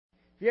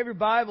If you have your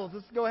Bibles,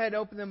 let's go ahead and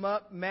open them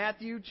up.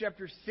 Matthew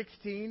chapter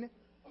 16.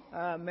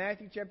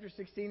 Matthew chapter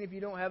 16. If you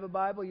don't have a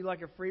Bible, you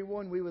like a free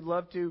one, we would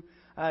love to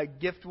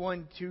gift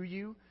one to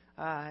you.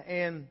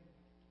 And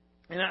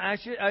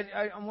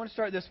I want to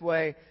start this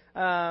way.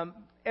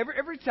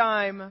 Every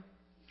time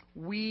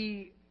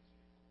we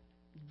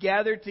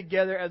gather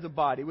together as a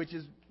body, which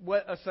is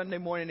what a Sunday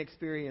morning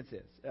experience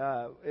is.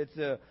 It's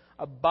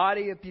a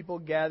body of people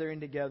gathering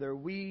together.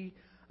 We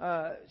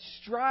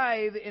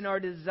strive in our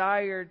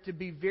desire to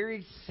be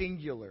very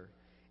singular.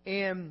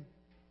 And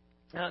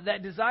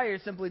that desire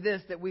is simply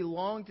this, that we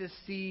long to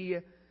see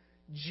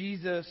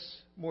Jesus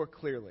more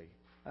clearly.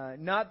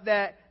 Not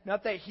that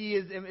he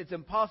is, it's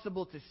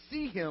impossible to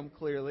see him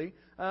clearly,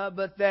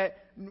 but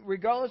that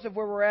regardless of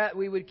where we're at,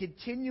 we would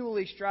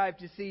continually strive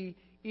to see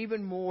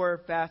even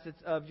more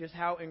facets of just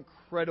how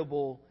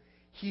incredible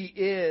he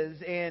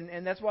is.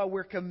 And that's why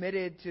we're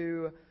committed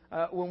to,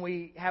 when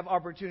we have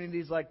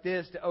opportunities like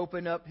this, to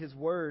open up his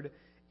word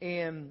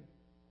and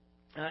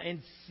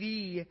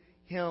see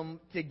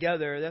him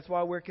together. That's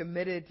why we're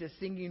committed to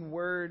singing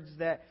words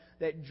that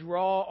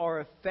draw our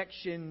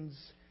affections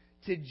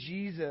to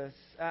Jesus.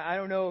 I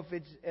don't know if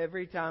it's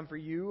every time for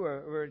you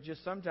or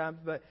just sometimes,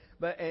 but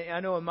I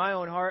know in my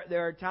own heart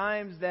there are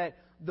times that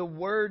the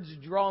words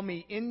draw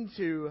me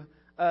into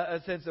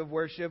a sense of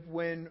worship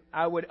when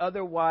I would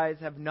otherwise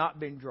have not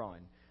been drawn.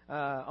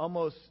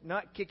 Almost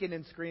not kicking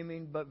and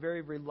screaming, but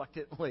very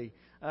reluctantly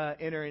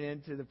entering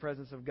into the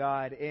presence of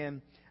God.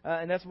 And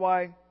that's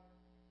why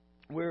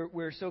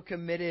we're so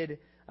committed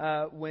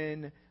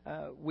when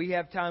we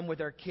have time with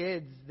our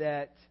kids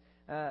that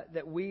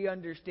we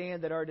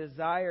understand that our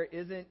desire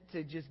isn't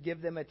to just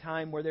give them a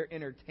time where they're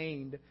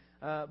entertained,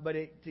 but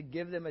to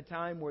give them a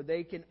time where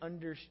they can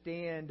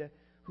understand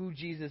who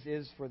Jesus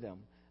is for them.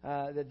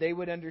 That they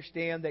would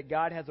understand that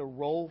God has a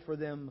role for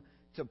them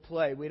to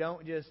play. We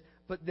don't just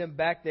put them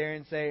back there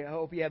and say, I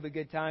hope you have a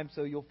good time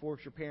so you'll force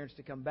your parents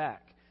to come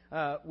back.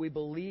 We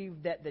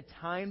believe that the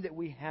time that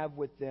we have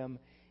with them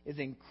is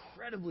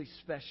incredibly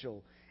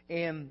special.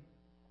 And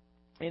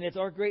it's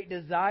our great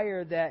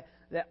desire that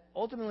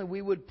ultimately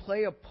we would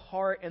play a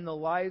part in the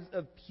lives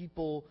of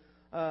people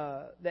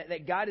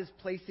that God is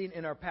placing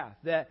in our path.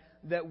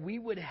 That we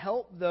would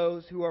help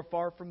those who are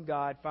far from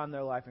God find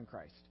their life in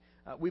Christ.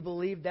 We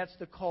believe that's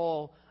the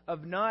call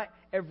of not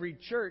every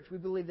church. We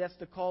believe that's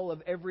the call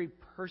of every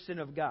person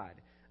of God.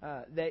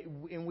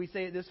 And we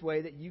say it this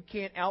way, that you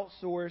can't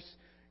outsource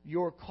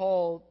your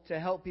call to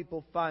help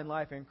people find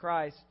life in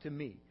Christ to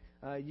me.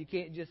 You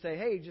can't just say,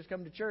 hey, just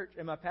come to church,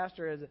 and my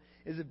pastor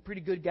is a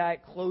pretty good guy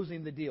at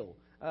closing the deal.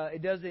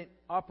 It doesn't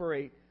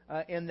operate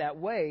in that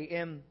way.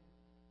 And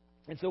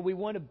so we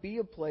want to be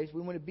a place,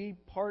 we want to be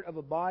part of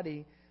a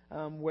body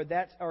where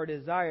that's our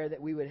desire,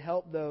 that we would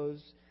help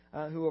those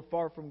who are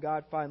far from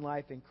God find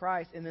life in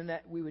Christ, and then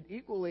that we would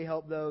equally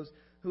help those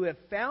who have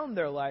found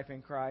their life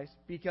in Christ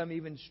become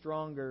even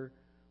stronger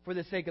for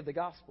the sake of the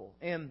gospel.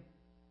 And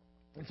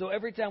so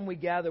every time we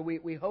gather,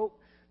 we hope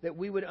that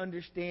we would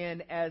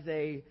understand as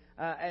a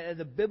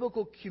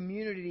biblical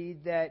community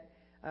that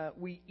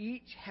we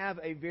each have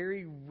a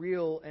very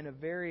real and a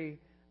very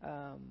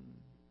and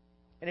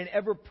an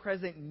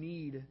ever-present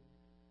need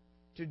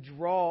to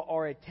draw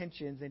our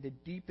attentions and to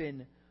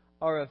deepen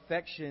our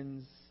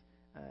affections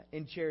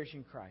in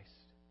cherishing Christ.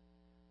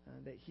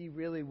 That He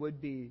really would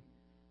be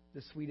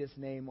the sweetest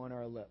name on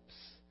our lips.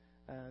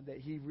 That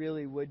He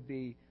really would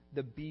be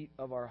the beat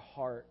of our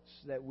hearts.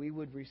 That we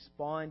would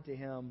respond to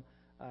Him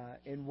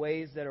in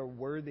ways that are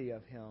worthy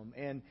of Him.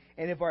 And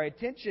if our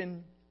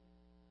attention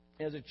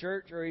as a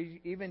church, or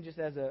even just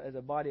as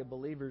a body of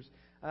believers,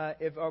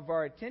 if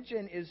our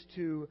attention is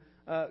to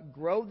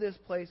grow this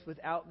place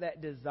without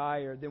that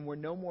desire, then we're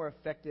no more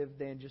effective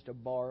than just a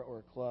bar or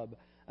a club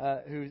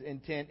whose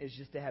intent is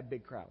just to have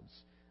big crowds.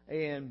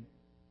 And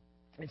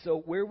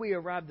so where we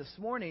arrived this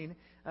morning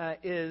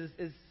is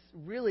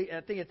really,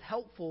 I think it's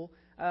helpful,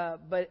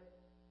 but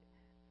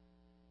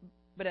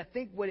I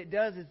think what it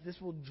does is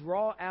this will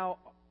draw out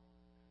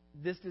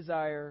this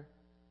desire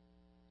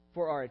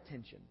for our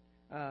attention.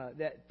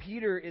 That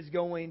Peter is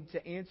going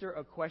to answer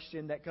a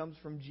question that comes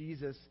from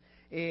Jesus,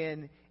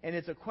 and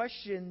it's a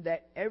question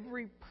that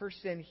every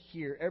person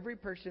here, every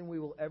person we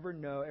will ever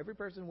know, every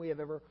person we have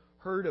ever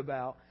heard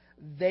about,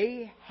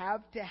 they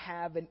have to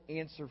have an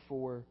answer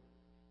for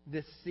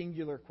this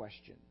singular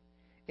question.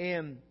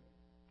 And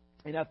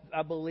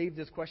I believe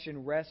this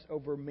question rests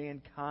over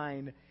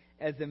mankind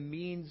as a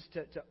means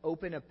to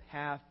open a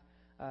path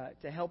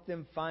to help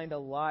them find a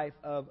life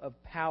of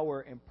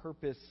power and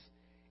purpose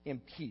and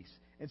peace.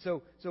 And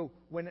so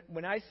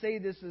when I say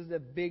this is a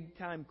big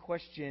time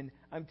question,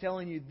 I'm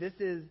telling you this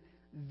is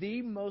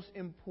the most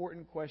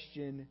important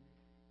question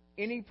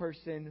any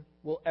person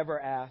will ever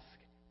ask,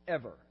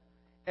 ever.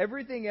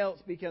 Everything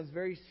else becomes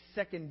very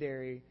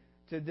secondary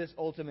to this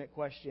ultimate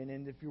question.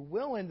 And if you're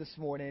willing this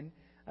morning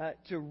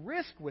to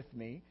risk with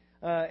me,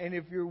 and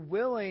if you're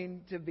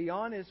willing to be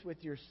honest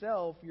with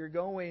yourself, you're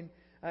going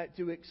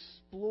to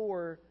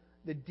explore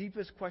the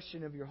deepest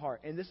question of your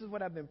heart. And this is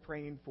what I've been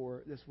praying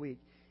for this week,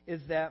 is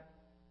that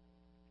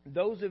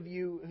those of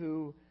you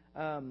who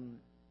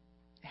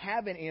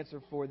have an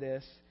answer for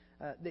this,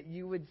 that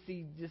you would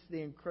see just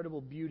the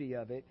incredible beauty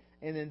of it.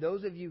 And then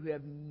those of you who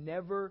have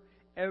never,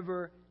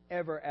 ever,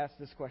 ever asked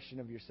this question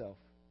of yourself,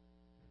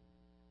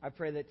 I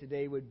pray that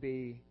today would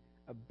be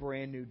a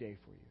brand new day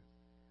for you.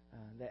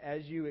 That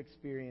as you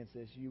experience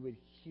this, you would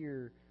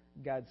hear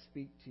God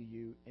speak to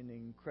you in an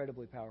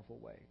incredibly powerful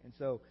way. And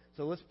so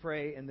let's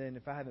pray, and then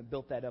if I haven't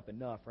built that up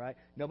enough, right?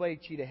 Nobody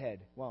cheat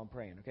ahead while I'm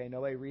praying, okay?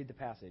 Nobody read the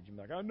passage and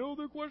be like, I know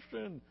the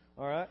question.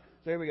 All right?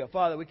 So here we go.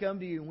 Father, we come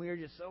to you, and we are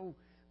just so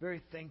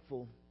very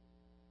thankful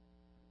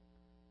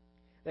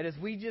that as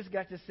we just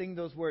got to sing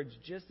those words,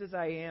 just as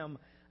I am,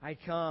 I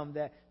come,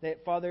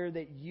 that Father,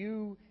 that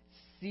you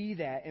see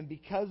that, and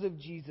because of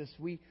Jesus,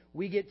 we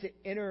get to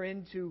enter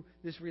into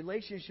this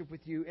relationship with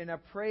you. And I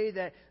pray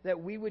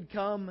that we would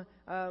come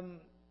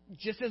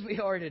just as we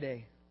are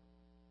today.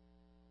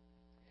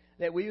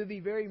 That we would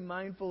be very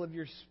mindful of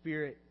your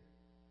Spirit,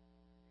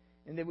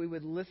 and that we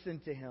would listen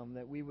to Him,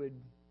 that we would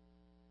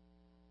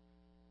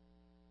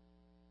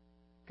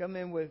come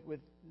in with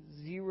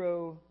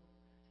zero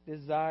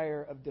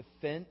desire of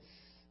defense,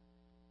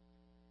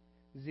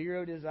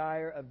 zero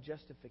desire of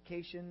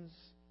justifications,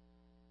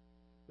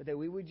 but that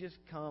we would just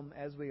come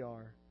as we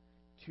are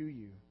to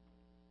you.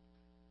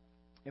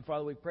 And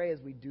Father, we pray as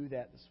we do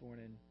that this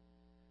morning,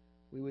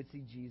 we would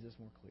see Jesus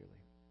more clearly.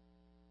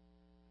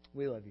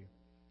 We love you.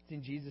 It's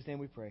in Jesus' name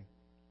we pray.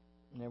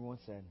 And everyone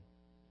said,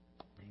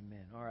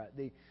 amen. All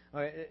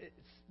right.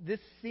 This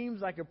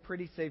seems like a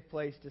pretty safe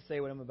place to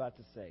say what I'm about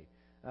to say.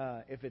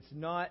 If it's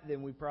not,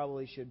 then we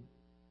probably should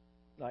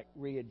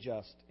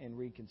readjust and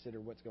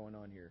reconsider what's going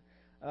on here.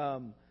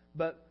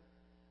 But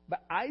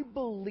I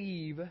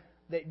believe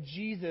that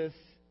Jesus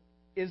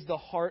is the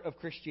heart of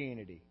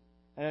Christianity.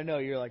 And I know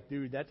you're like,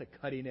 dude, that's a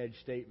cutting edge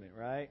statement,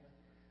 right?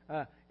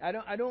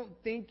 I don't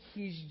think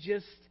He's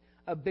just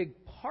a big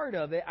part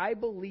of it. I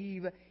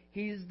believe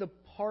He's the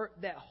part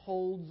that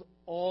holds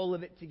all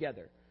of it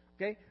together.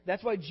 Okay?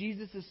 That's why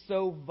Jesus is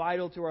so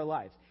vital to our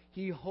lives.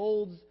 He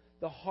holds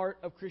the heart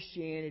of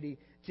Christianity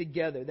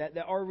together. That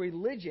our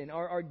religion,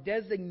 our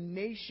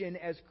designation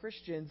as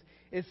Christians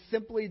is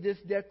simply this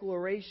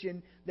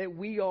declaration that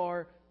we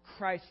are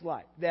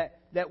Christ-like.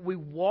 That we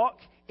walk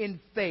in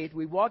faith.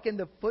 We walk in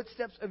the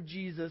footsteps of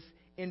Jesus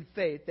in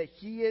faith. That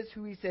He is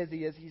who He says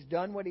He is. He's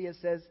done what He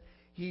says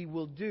He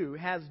will do,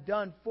 has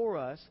done for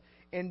us.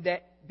 And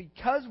that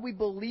because we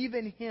believe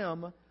in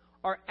Him,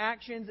 our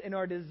actions and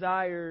our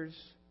desires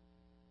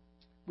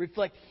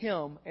reflect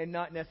Him and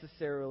not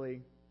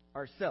necessarily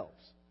ourselves.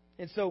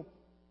 And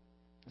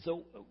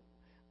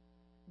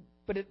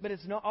but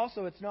it's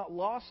not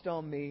lost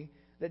on me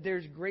that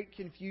there's great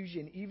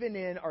confusion even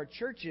in our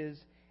churches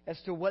as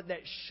to what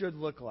that should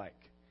look like.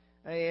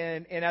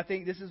 And I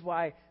think this is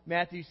why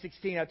Matthew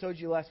 16, I told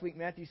you last week,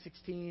 Matthew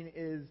 16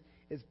 is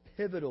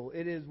pivotal.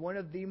 It is one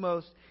of the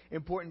most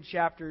important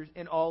chapters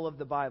in all of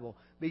the Bible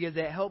because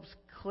it helps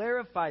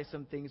clarify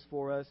some things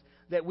for us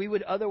that we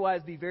would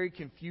otherwise be very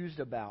confused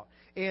about.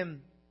 And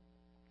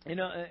in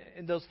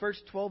those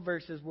first 12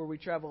 verses where we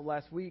traveled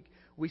last week,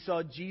 we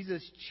saw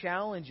Jesus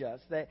challenge us.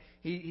 That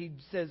he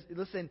says,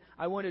 listen,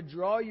 I want to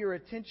draw your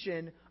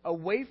attention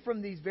away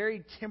from these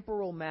very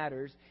temporal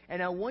matters,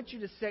 and I want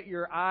you to set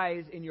your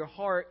eyes and your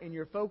heart and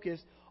your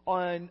focus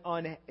on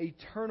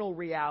eternal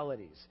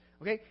realities.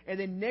 Okay? And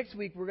then next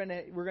week we're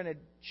gonna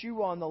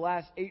chew on the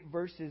last 8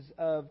 verses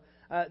of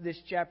this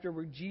chapter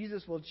where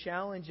Jesus will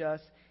challenge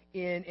us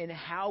in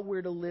how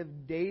we're to live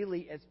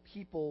daily as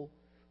people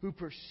who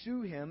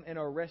pursue Him and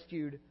are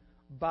rescued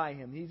by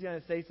Him. He's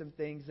going to say some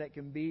things that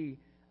can be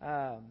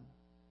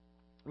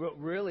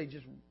really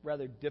just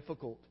rather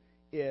difficult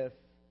if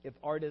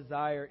our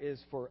desire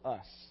is for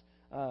us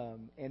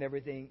and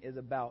everything is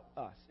about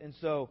us. And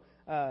so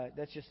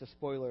that's just a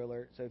spoiler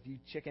alert. So if you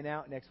chicken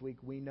out next week,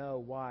 we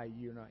know why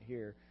you're not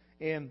here.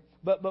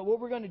 But what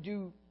we're going to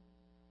do,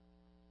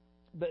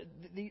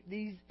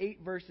 these 8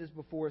 verses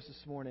before us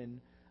this morning,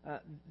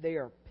 they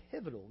are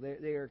pivotal.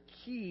 They are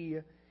key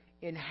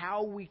in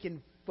how we can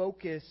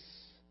focus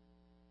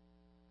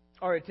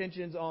our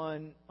attentions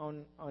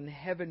on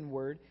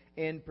heavenward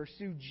and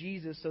pursue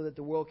Jesus so that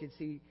the world can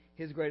see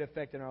His great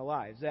effect in our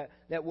lives.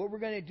 That what we're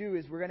going to do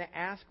is we're going to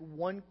ask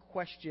one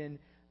question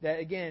that,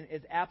 again,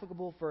 is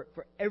applicable for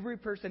every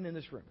person in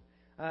this room.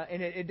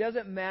 And it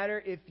doesn't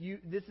matter if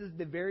this is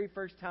the very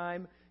first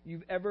time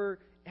you've ever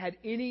had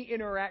any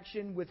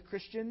interaction with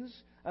Christians.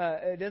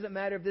 It doesn't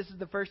matter if this is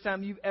the first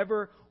time you've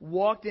ever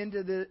walked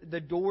into the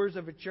doors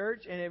of a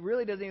church, and it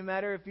really doesn't even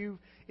matter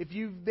if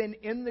you've been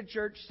in the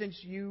church since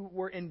you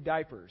were in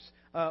diapers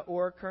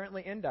or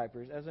currently in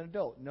diapers as an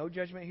adult. No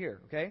judgment here,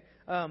 okay?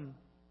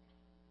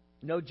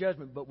 No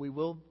judgment, but we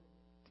will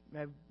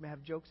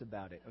have jokes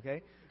about it,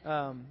 okay?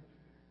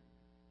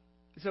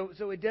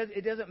 So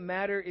it doesn't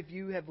matter if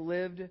you have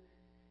lived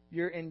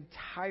your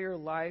entire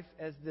life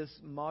as this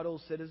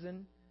model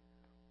citizen,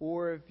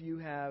 or if you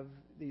have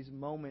these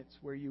moments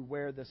where you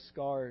wear the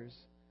scars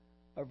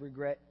of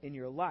regret in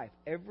your life.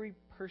 Every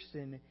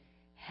person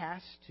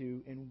has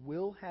to and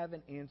will have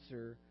an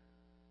answer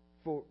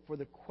for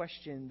the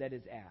question that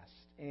is asked.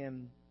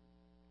 And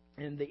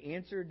the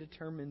answer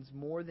determines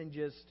more than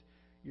just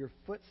your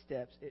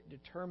footsteps. It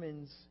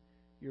determines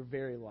your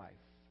very life.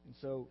 And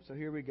so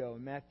here we go.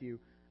 In Matthew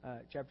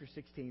chapter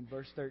 16,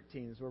 verse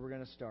 13 is where we're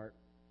going to start.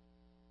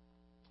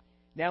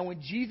 Now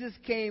when Jesus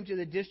came to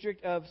the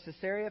district of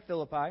Caesarea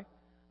Philippi,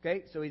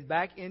 okay, so he's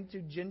back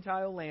into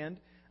Gentile land,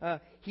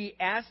 he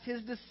asked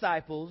his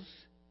disciples,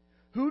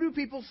 "Who do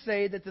people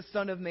say that the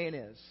Son of Man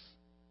is?"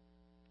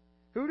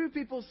 Who do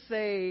people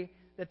say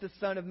that the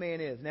Son of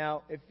Man is?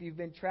 Now, if you've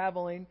been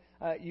traveling,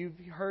 you've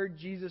heard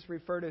Jesus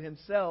refer to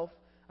himself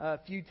a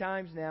few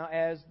times now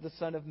as the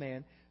Son of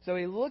Man. So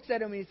he looks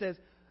at him and he says,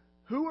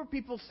 "Who are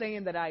people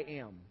saying that I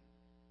am?"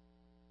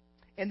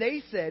 And they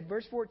said,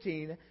 verse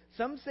 14,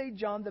 "Some say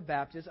John the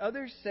Baptist,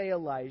 others say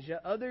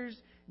Elijah, others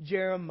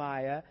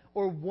Jeremiah,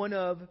 or one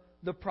of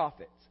the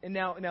prophets." And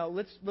now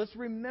let's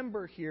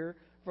remember here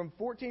from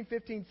 14,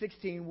 15,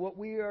 16, what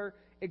we are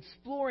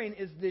exploring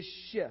is this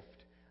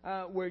shift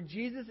where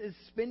Jesus is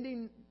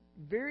spending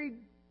very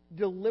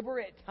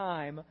deliberate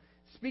time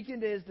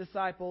speaking to his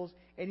disciples,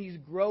 and he's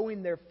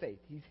growing their faith.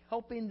 He's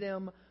helping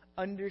them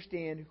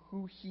understand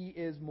who he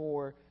is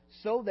more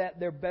so that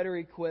they're better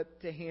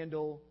equipped to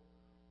handle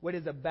what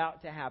is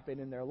about to happen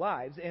in their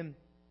lives. And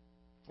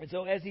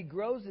so as he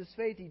grows his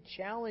faith, he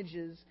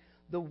challenges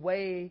the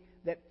way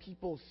that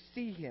people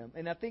see him.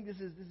 And I think this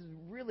is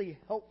really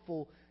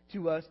helpful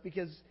to us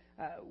because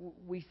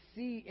we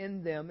see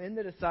in them, in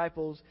the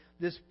disciples,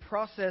 this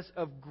process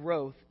of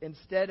growth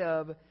instead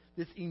of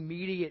this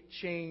immediate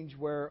change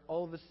where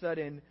all of a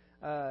sudden,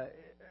 Keith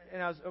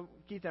and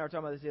I were talking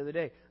about this the other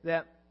day,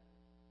 that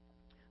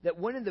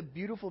one of the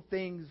beautiful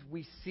things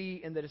we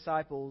see in the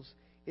disciples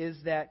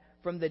is that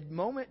from the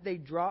moment they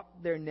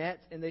dropped their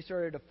nets and they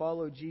started to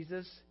follow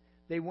Jesus,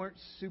 they weren't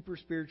super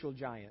spiritual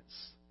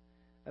giants.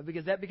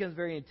 Because that becomes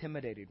very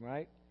intimidating,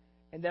 right?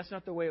 And that's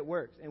not the way it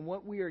works. And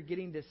what we are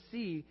getting to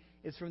see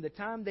is from the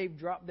time they've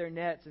dropped their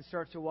nets and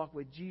start to walk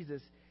with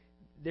Jesus,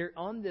 they're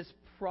on this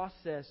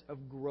process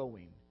of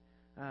growing.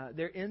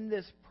 They're in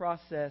this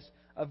process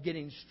of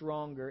getting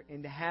stronger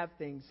and to have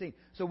things seen.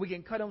 So we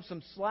can cut them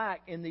some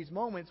slack in these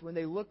moments when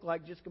they look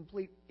like just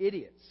complete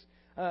idiots.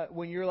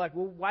 When you're like,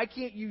 well, why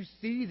can't you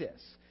see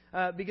this?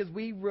 Because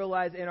we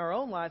realize in our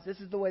own lives this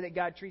is the way that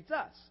God treats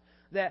us.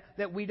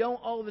 That we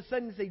don't all of a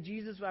sudden say,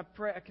 "Jesus, I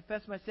pray, I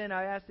confess my sin.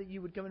 I ask that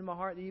you would come into my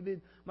heart, that you be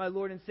my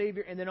Lord and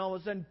Savior," and then all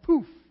of a sudden,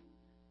 poof,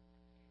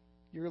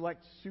 you're like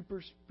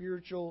super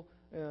spiritual,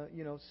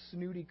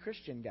 snooty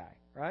Christian guy,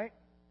 right?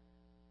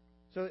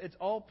 So it's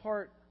all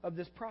part of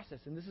this process,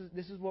 and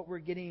this is what we're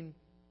getting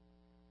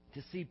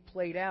to see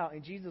played out.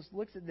 And Jesus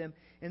looks at them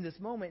in this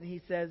moment, and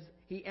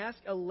he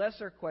asks a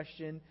lesser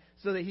question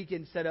so that he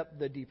can set up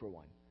the deeper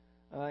one.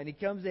 And he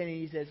comes in and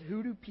he says,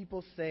 "Who do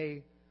people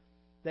say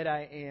that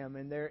I am?"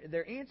 And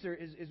their answer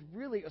is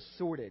really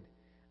assorted,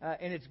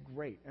 and it's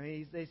great. I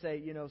mean, they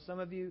say, some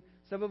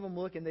of them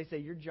look and they say,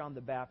 "You're John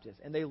the Baptist,"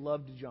 and they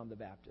loved John the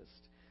Baptist.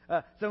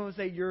 Some of them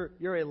say,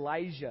 "You're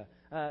Elijah,"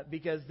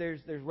 because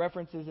there's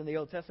references in the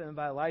Old Testament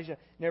by Elijah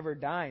never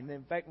dying.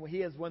 In fact, he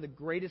has one of the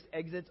greatest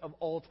exits of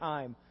all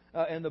time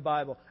in the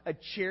Bible. A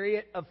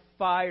chariot of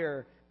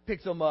fire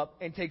picks him up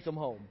and takes him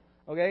home.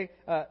 Okay,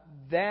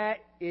 that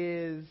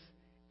is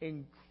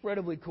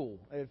incredibly cool.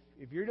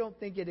 If you don't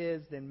think it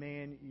is, then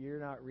man, you're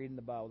not reading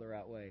the Bible the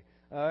right way.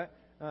 All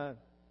right.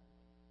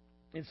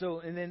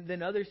 And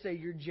then others say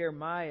you're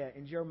Jeremiah,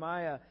 and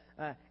Jeremiah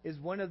is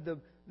one of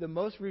the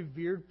most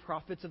revered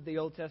prophets of the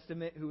Old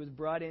Testament, who was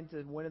brought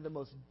into one of the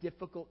most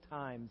difficult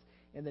times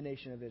in the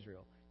nation of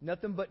Israel.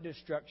 Nothing but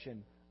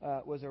destruction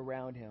was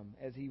around him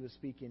as he was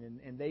speaking,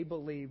 and they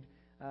believed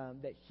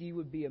that he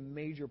would be a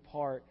major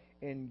part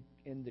in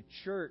the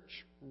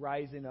church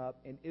rising up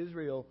and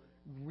Israel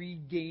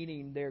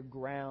regaining their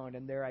ground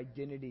and their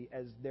identity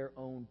as their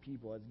own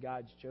people, as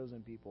God's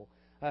chosen people.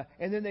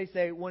 And then they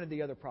say one of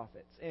the other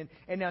prophets.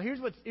 And now here's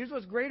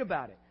what's great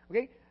about it.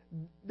 Okay,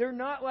 they're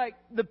not like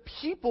the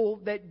people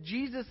that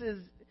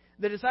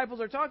the disciples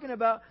are talking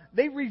about.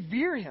 They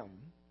revere him,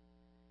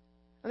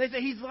 and they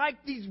say he's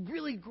like these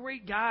really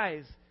great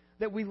guys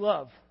that we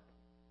love.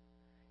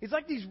 He's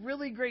like these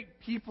really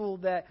great people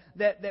that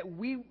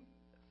we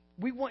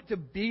want to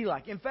be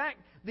like. In fact,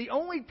 the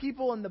only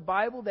people in the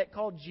Bible that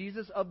call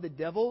Jesus of the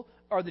devil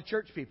are the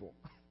church people.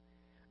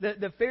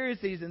 The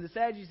Pharisees and the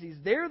Sadducees,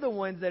 they're the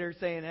ones that are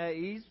saying,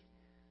 "Hey,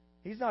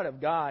 he's not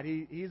of God,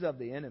 he's of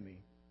the enemy."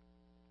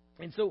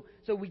 And so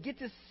we get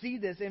to see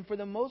this, and for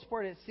the most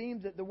part, it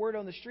seems that the word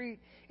on the street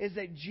is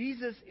that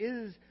Jesus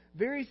is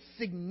very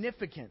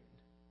significant.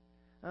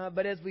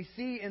 But as we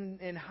see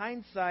in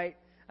hindsight,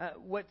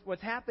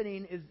 what's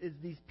happening is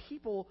these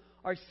people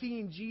are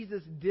seeing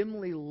Jesus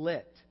dimly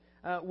lit,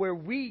 where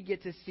we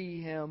get to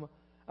see him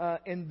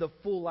in the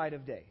full light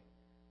of day.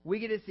 We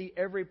get to see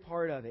every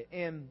part of it.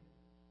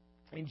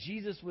 And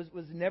Jesus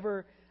was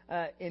never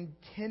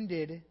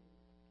intended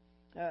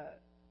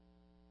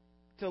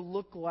to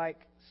look like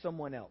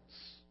someone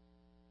else.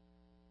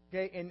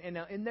 Okay, and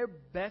now in their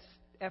best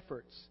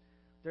efforts,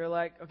 they're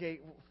like, okay,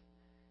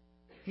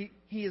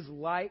 he is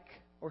like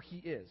or He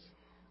is.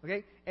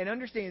 Okay? And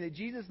understand that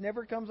Jesus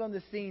never comes on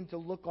the scene to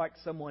look like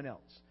someone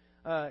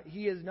else.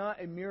 He is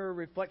not a mirror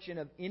reflection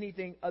of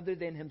anything other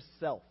than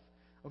Himself.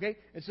 Okay?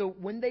 And so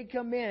when they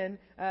come in,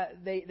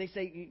 they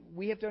say,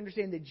 we have to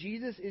understand that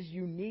Jesus is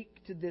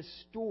unique to this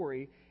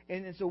story.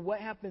 And so what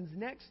happens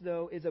next,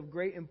 though, is of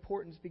great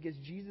importance because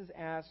Jesus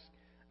asks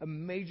a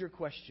major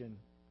question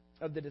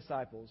of the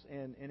disciples.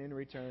 And in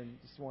return,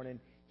 this morning,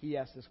 He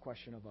asks this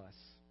question of us.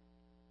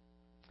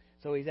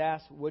 So He's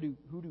asked,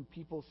 who do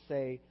people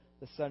say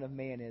the Son of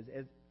Man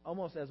is?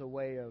 Almost as a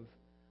way of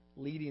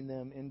leading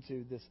them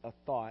into a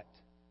thought.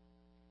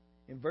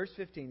 In verse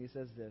 15, He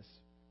says this,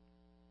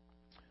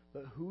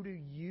 but who do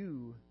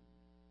you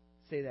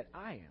say that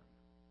I am?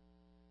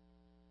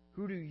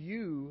 Who do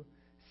you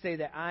say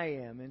that I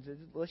am? And so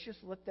let's just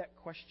let that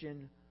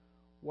question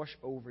wash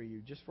over you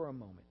just for a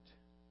moment.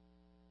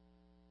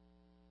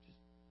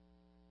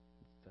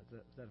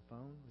 Is that a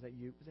phone? Was that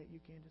you? Was that you,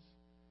 Candace?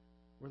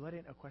 We're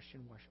letting a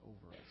question wash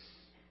over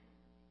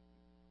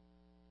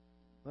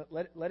us.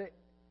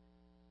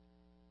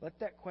 Let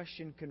that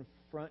question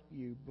confront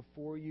you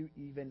before you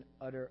even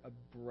utter a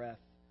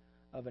breath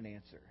of an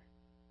answer.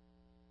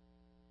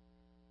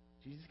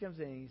 Jesus comes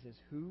in and He says,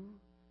 who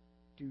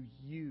do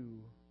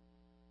you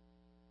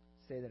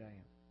say that I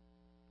am?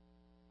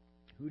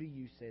 Who do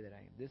you say that I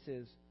am? This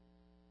is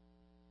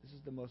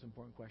the most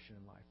important question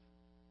in life.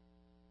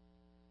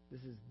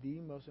 This is the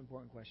most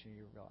important question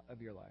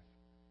of your life.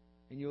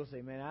 And you will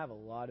say, man, I have a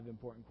lot of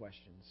important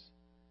questions.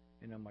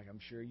 And I'm like, I'm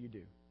sure you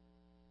do.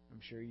 I'm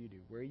sure you do.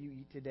 Where you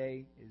eat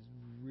today is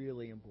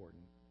really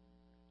important.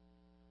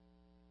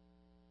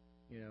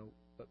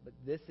 But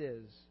this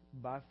is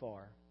by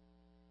far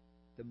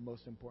the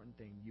most important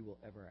thing you will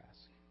ever ask.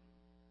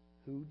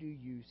 Who do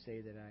you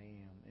say that I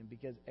am? And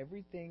because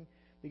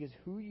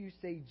who you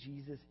say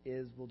Jesus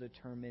is will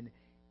determine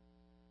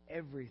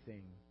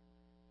everything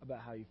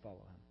about how you follow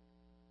Him.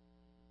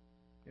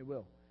 It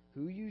will.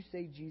 Who you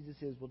say Jesus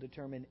is will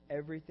determine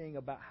everything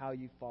about how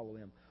you follow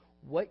Him.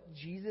 What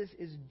Jesus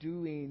is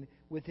doing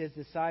with His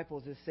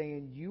disciples is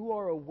saying, you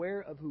are aware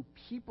of who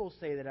people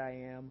say that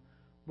I am,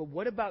 but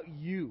what about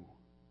you?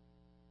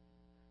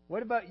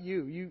 What about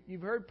you?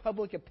 You've heard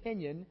public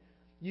opinion.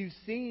 You've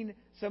seen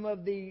some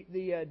of the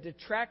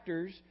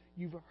detractors.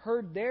 You've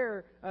heard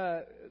their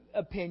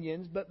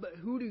opinions, but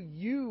who do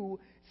you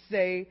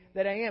say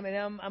that I am?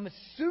 And I'm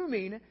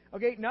assuming,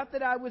 okay, not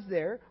that I was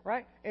there,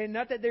 right? And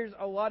not that there's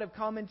a lot of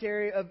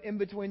commentary of in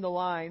between the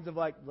lines of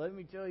like, let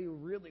me tell you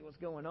really what's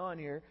going on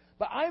here.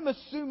 But I'm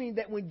assuming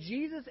that when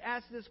Jesus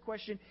asked this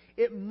question,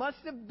 it must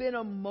have been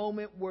a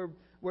moment where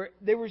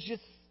there was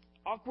just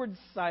awkward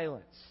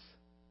silence.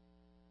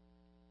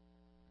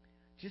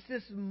 Just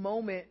this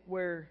moment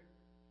where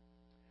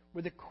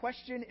the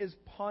question is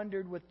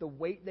pondered with the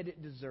weight that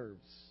it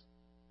deserves.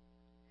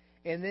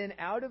 And then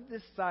out of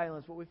this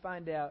silence, what we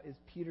find out is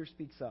Peter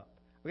speaks up.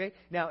 Okay?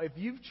 Now, if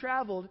you've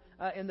traveled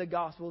in the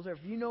Gospels, or if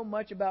you know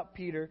much about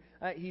Peter,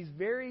 he's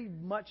very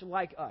much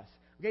like us.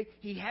 Okay?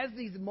 He has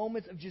these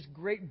moments of just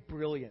great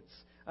brilliance,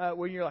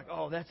 where you're like,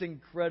 oh, that's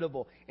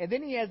incredible. And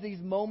then he has these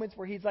moments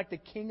where he's like the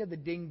king of the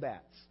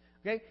dingbats.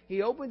 Okay?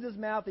 He opens his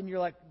mouth and you're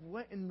like,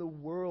 what in the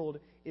world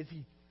is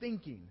he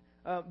thinking?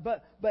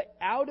 But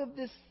out of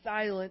this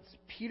silence,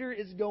 Peter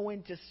is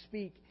going to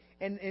speak.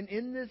 And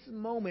in this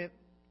moment,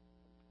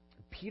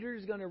 Peter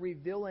is going to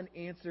reveal an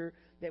answer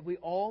that we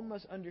all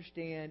must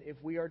understand if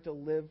we are to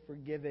live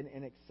forgiven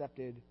and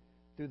accepted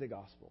through the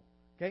gospel.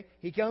 Okay?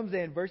 He comes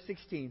in, verse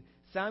 16.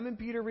 Simon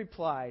Peter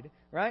replied,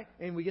 right?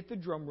 And we get the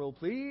drum roll,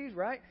 please,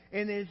 right?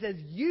 And then it says,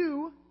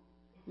 you,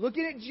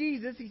 looking at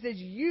Jesus, he says,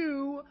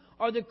 you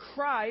are the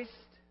Christ.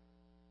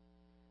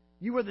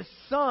 You are the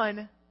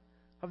Son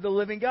of the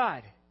living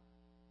God.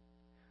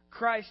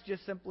 Christ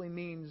just simply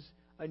means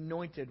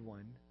anointed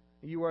one.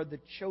 You are the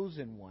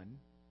chosen one.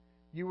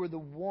 You are the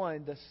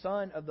one, the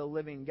Son of the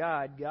living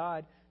God,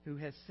 God who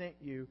has sent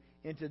you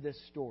into this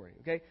story.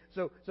 Okay?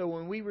 So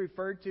when we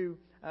refer to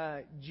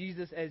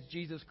Jesus as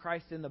Jesus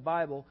Christ in the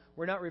Bible,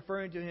 we're not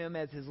referring to Him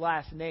as His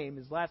last name.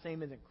 His last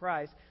name isn't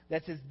Christ.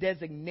 That's His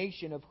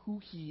designation of who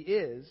He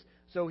is.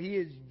 So He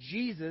is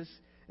Jesus,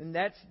 and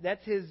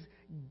that's His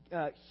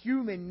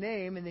human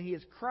name, and then He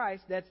is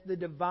Christ. That's the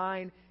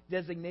divine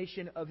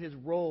designation of His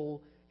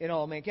role in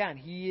all mankind.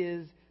 He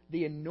is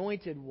the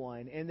anointed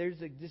one, and there's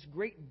this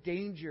great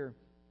danger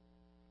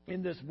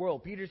in this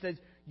world. Peter says,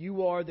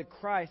 you are the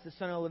Christ, the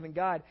Son of the living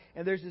God,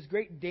 and there's this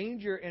great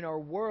danger in our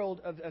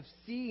world of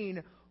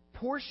seeing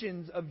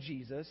portions of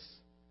Jesus,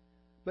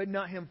 but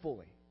not Him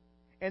fully.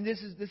 And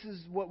this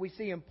is what we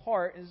see in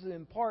part. This is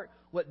in part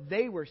what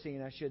they were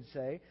seeing, I should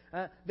say.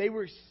 They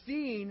were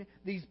seeing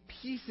these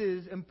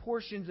pieces and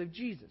portions of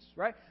Jesus,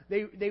 right?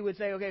 They would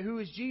say, okay, who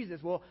is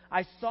Jesus? Well,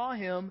 I saw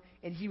Him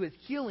and He was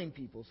healing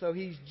people. So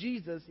He's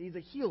Jesus. He's a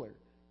healer.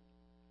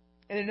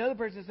 And another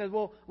person says,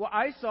 well,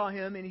 I saw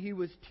Him and He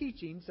was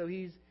teaching. So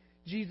He's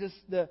Jesus,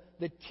 the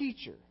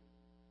teacher.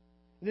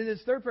 And then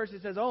this third person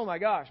says, oh my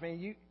gosh,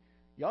 man,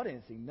 y'all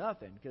didn't see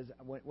nothing. Because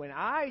when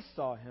I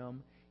saw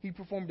Him, He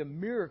performed a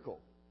miracle.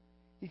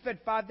 He fed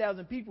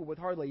 5,000 people with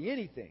hardly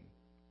anything.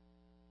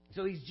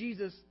 So he's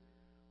Jesus,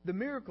 the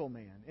miracle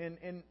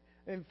man.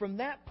 And from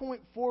that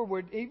point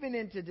forward, even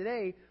into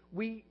today,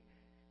 we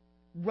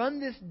run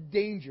this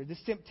danger,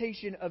 this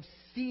temptation of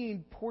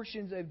seeing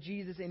portions of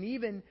Jesus and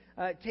even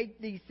take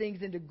these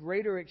things into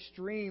greater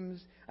extremes,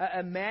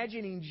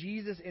 imagining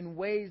Jesus in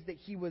ways that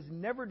he was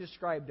never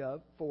described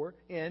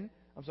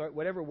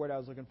whatever word I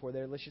was looking for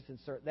there, let's just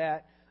insert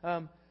that,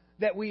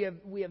 that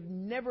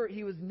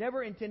he was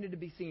never intended to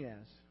be seen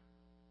as.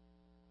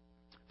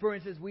 For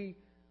instance,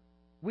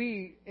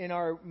 we in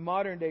our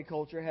modern day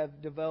culture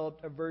have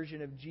developed a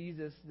version of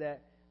Jesus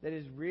that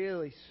is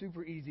really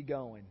super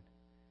easygoing.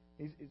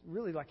 He's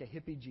really like a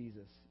hippie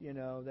Jesus,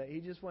 that he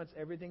just wants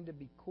everything to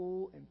be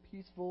cool and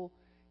peaceful.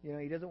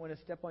 He doesn't want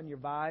to step on your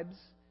vibes.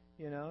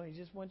 He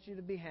just wants you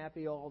to be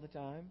happy all the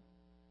time.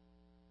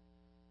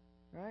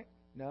 Right?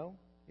 No?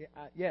 Yeah,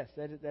 yes,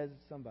 that is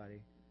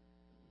somebody.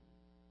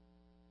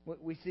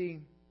 We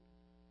see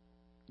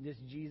this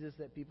Jesus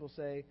that people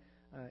say,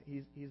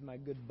 he's my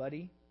good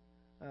buddy.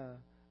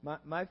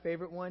 My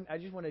favorite one, I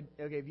just want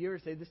to, okay, if you ever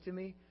say this to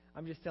me,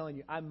 I'm just telling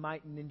you, I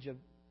might ninja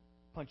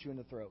punch you in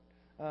the throat.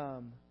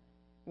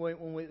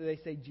 When they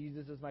say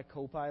Jesus is my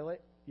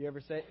co-pilot,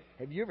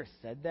 have you ever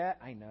said that?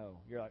 I know.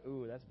 You're like,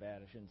 ooh, that's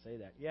bad. I shouldn't say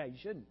that. Yeah, you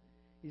shouldn't.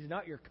 He's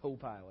not your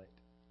co-pilot.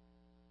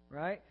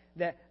 Right?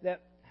 That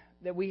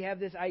we have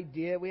this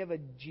idea, we have a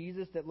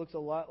Jesus that looks a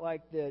lot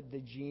like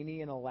the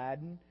genie in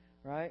Aladdin,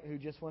 right? Who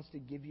just wants to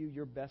give you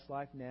your best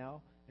life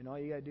now, and all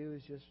you got to do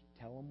is just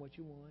tell him what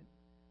you want.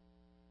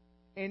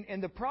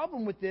 And the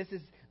problem with this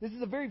is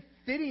a very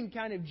fitting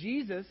kind of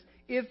Jesus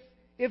if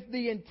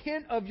the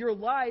intent of your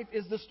life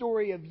is the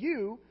story of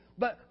you,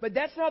 but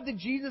that's not the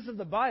Jesus of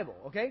the Bible,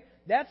 okay?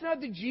 That's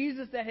not the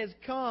Jesus that has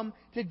come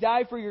to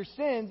die for your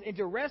sins and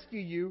to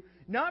rescue you,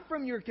 not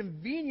from your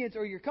convenience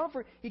or your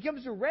comfort. He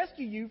comes to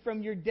rescue you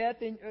from your death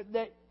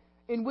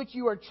in which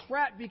you are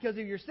trapped because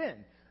of your sin.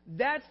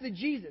 That's the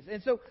Jesus.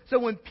 And so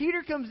when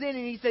Peter comes in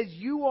and he says,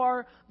 you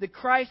are the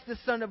Christ, the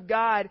Son of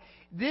God,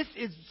 this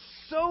is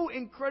so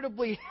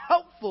incredibly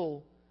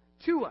helpful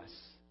to us.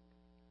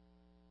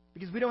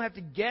 Because we don't have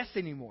to guess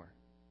anymore.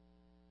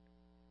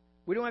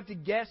 We don't have to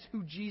guess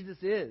who Jesus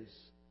is.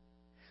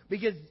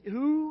 Because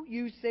who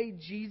you say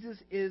Jesus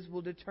is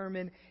will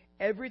determine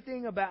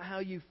everything about how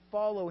you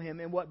follow him.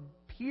 And what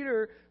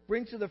Peter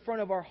brings to the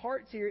front of our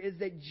hearts here is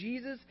that if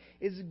Jesus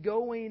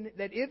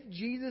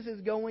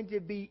is going to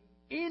be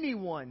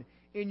anyone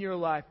in your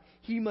life,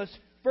 he must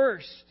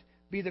first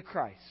be the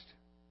Christ.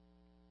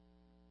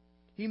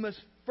 He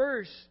must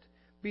first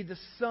be the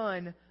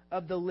Son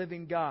of the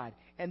living God.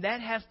 And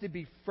that has to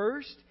be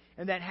first,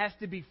 and that has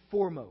to be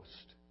foremost.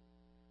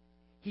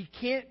 He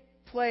can't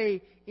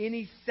play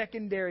any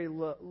secondary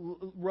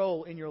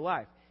role in your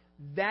life.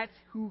 That's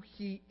who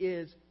he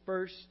is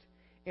first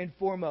and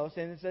foremost.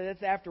 And so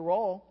that's, after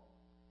all,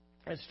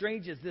 as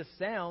strange as this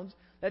sounds,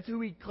 that's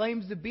who he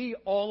claims to be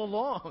all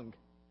along.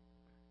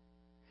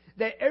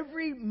 That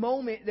every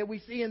moment that we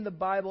see in the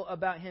Bible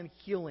about him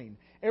healing,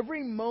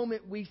 every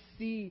moment we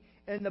see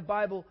in the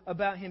Bible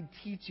about him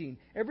teaching,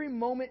 every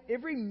moment,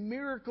 every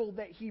miracle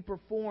that he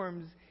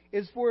performs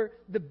is for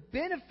the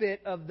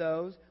benefit of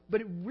those,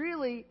 but it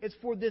really is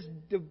for this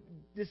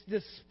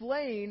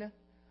displaying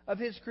of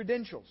his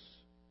credentials.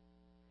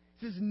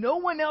 It says no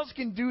one else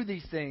can do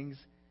these things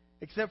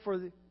except for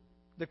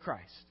the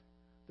Christ,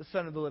 the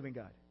Son of the living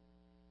God.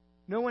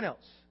 No one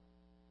else.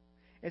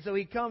 And so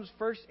he comes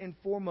first and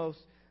foremost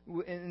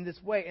in this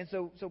way. And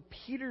so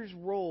Peter's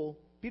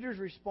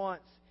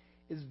response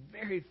is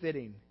very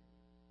fitting.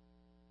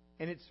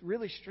 And it's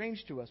really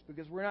strange to us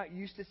because we're not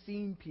used to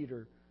seeing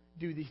Peter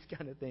do these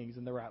kind of things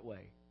in the right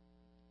way.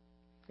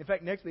 In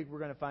fact, next week we're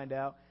going to find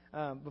out,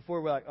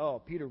 before we're like,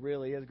 oh, Peter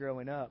really is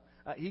growing up.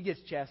 He gets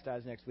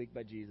chastised next week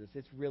by Jesus.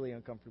 It's really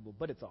uncomfortable,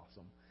 but it's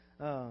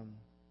awesome.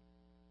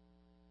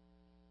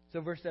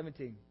 So verse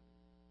 17.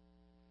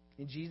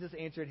 And Jesus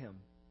answered him.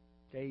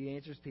 Okay, he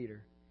answers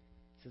Peter.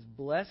 He says,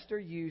 blessed are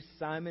you,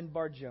 Simon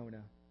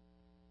Bar-Jonah,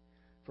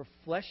 for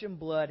flesh and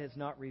blood has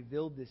not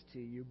revealed this to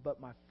you,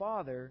 but my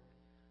Father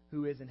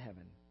who is in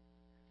heaven.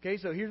 Okay,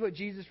 so here's what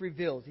Jesus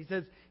reveals. He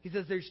says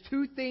there's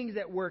two things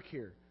at work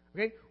here.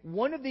 Okay,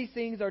 one of these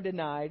things are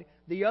denied.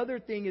 The other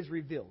thing is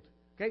revealed.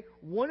 Okay,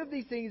 one of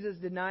these things is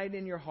denied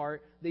in your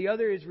heart. The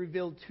other is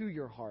revealed to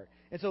your heart.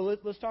 And so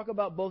let's talk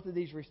about both of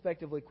these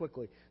respectively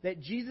quickly.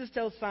 That Jesus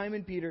tells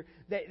Simon Peter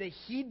that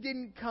he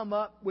didn't come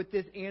up with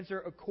this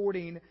answer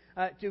according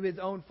to his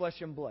own flesh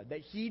and blood.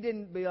 That he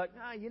didn't be like,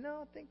 I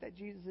think that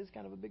Jesus is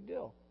kind of a big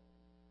deal.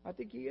 I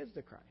think he is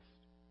the Christ.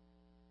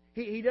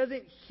 He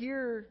doesn't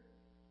hear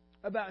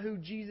about who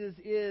Jesus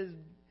is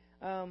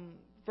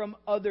from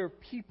other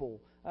people.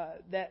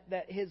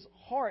 That his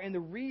heart, and the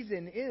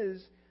reason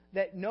is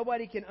that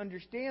nobody can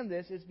understand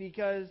this, is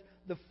because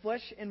the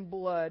flesh and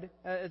blood,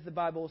 as the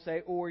Bible will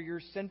say, or your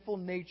sinful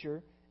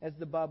nature, as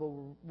the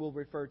Bible will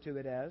refer to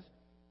it as,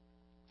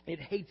 it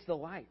hates the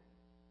light.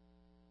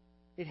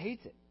 It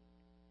hates it.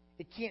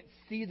 It can't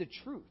see the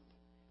truth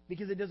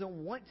because it doesn't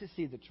want to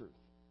see the truth.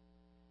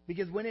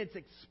 Because when it's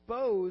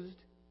exposed,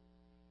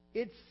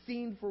 it's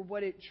seen for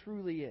what it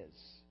truly is.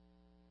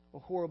 a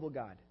horrible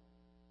God.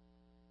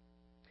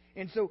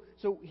 And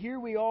so here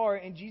we are,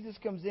 and Jesus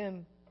comes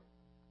in,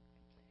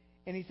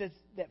 and he says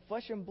that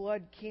flesh and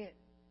blood can't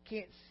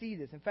see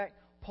this. In fact,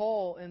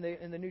 Paul in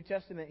the New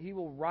Testament, he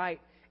will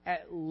write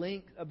at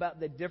length about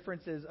the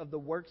differences of the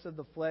works of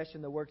the flesh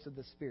and the works of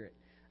the Spirit.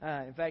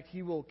 In fact,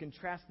 he will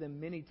contrast them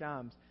many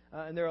times.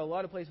 And there are a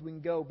lot of places we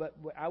can go, but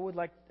I would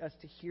like us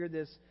to hear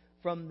this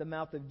from the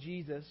mouth of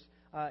Jesus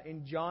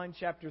in John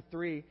chapter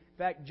 3. In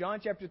fact, John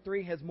chapter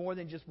 3 has more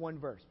than just one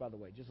verse, by the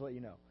way, just to let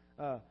you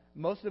know.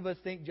 Most of us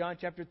think John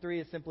chapter 3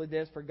 is simply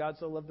this: for God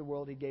so loved the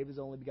world, He gave His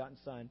only begotten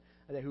Son,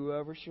 that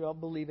whoever shall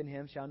believe in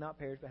Him shall not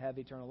perish but have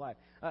eternal life.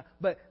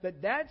 But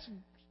that's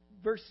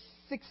verse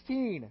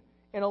 16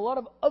 and a lot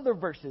of other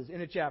verses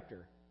in a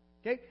chapter.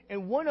 Okay?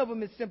 And one of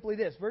them is simply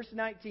this. Verse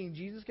 19,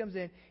 Jesus comes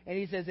in and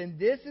He says, "And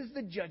this is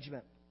the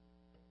judgment.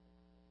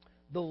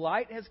 The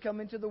light has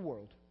come into the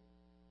world.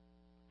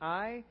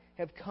 I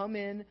have come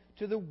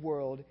into the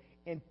world,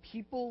 and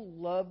people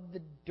loved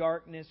the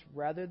darkness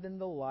rather than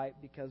the light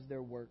because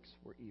their works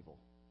were evil."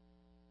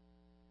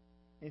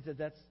 And He says,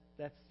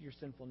 that's your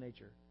sinful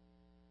nature.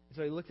 And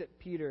so He looks at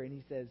Peter and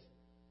He says,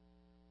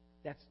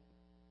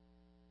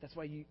 that's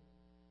why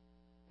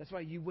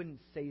you wouldn't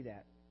say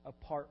that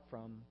apart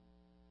from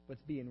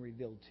what's being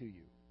revealed to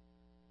you.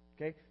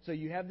 Okay? So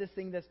you have this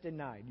thing that's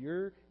denied.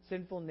 Your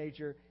sinful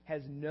nature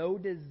has no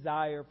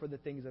desire for the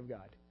things of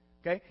God.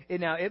 Okay? And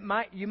now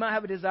you might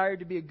have a desire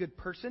to be a good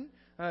person.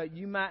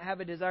 You might have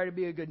a desire to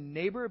be a good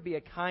neighbor, be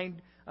a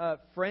kind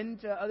friend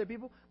to other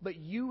people, but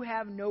you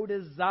have no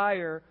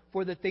desire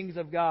for the things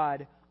of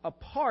God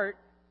apart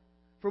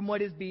from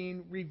what is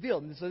being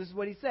revealed. And so this is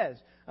what He says.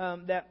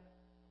 And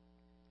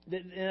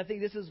I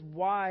think this is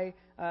why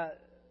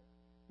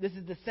this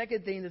is the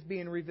second thing that's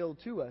being revealed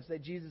to us,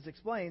 that Jesus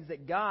explains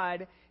that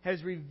God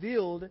has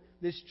revealed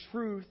this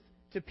truth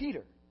to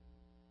Peter.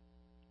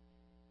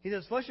 He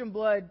says, flesh and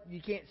blood,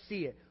 you can't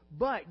see it.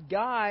 But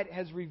God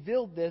has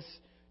revealed this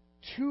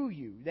to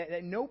you,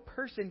 that no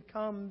person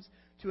comes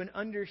to an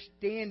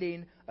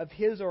understanding of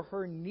his or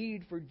her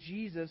need for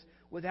Jesus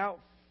without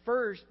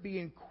first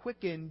being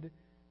quickened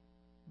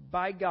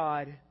by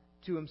God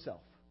to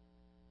Himself.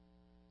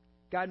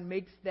 God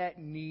makes that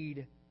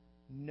need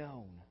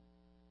known.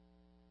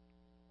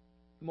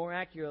 More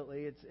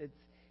accurately, it's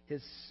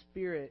His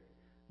Spirit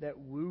that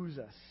woos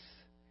us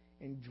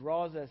and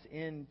draws us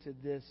into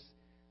this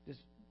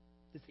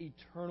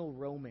eternal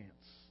romance.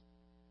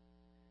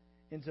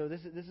 And so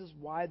this is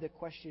why the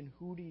question,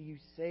 "Who do you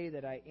say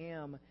that I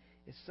am?"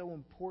 is so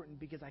important,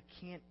 because I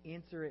can't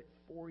answer it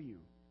for you.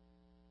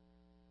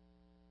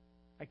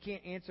 I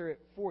can't answer it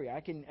for you. I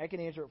can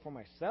answer it for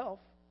myself,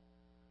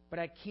 but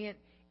I can't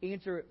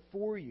answer it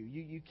for you.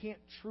 You can't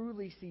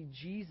truly see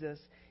Jesus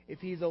if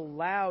He's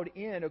allowed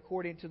in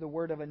according to the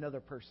word of another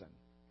person.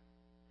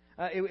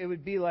 It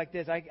would be like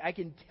this. I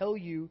can tell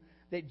you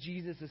that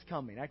Jesus is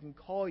coming. I can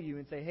call you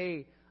and say,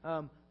 "Hey,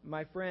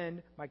 my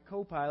friend, my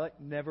co-pilot,"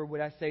 never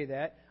would I say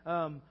that,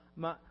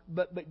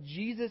 but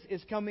Jesus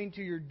is coming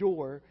to your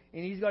door,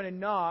 and He's going to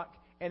knock,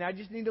 and I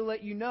just need to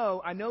let you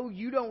know, I know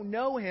you don't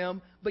know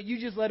Him, but you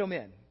just let Him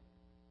in.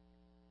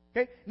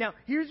 Okay? Now,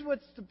 here's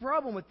what's the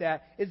problem with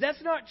that, is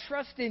that's not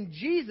trust in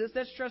Jesus,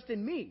 that's trust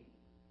in me.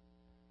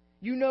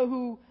 You know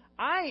who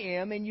I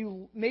am,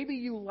 and maybe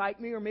you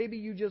like me, or maybe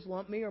you just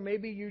lump me, or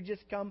maybe you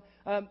just come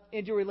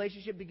into a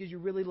relationship because you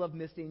really love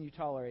Misty and you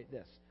tolerate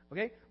this.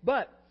 Okay?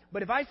 But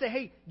if I say,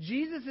 "Hey,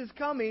 Jesus is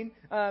coming,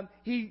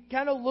 He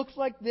kind of looks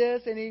like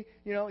this, and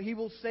He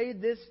will say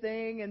this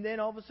thing," and then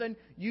all of a sudden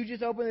you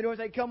just open the door and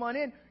say, "Come on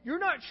in," you're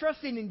not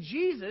trusting in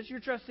Jesus, you're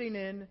trusting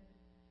in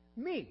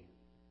me.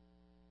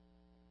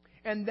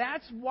 And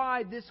that's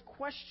why this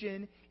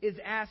question is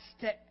asked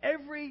to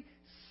every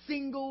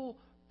single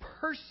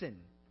person.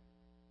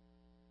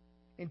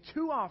 And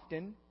too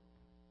often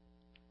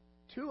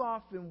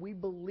we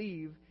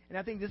believe, and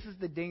I think this is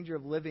the danger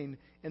of living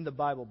in the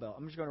Bible Belt.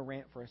 I'm just going to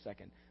rant for a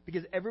second.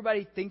 Because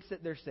everybody thinks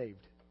that they're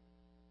saved.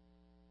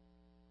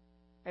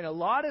 And a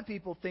lot of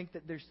people think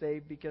that they're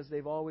saved because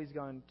they've always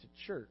gone to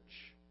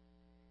church.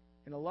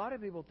 And a lot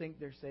of people think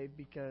they're saved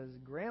because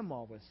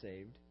grandma was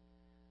saved.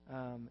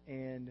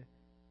 And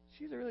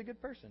she's a really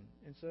good person.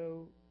 And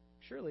so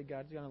surely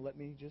God's going to let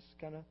me just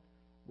kind of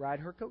ride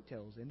her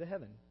coattails into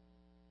heaven.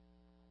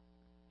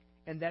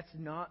 And that's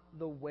not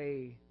the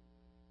way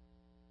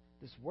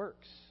this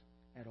works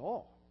at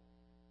all.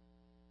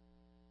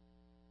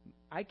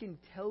 I can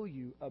tell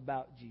you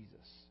about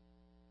Jesus.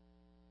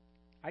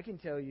 I can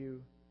tell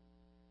you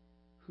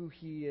who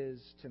He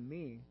is to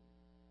me.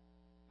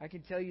 I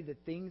can tell you the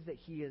things that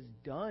He has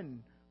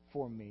done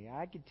for me.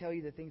 I can tell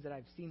you the things that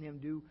I've seen Him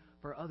do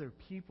for other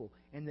people.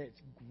 And that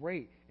it's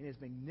great, and it's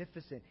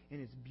magnificent,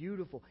 and it's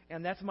beautiful.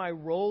 And that's my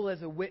role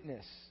as a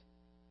witness.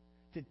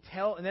 To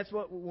tell, and that's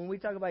what, when we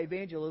talk about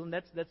evangelism,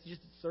 that's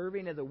just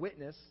serving as a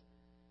witness.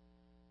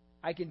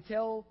 I can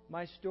tell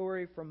my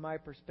story from my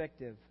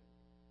perspective.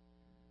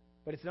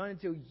 But it's not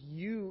until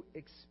you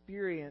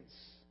experience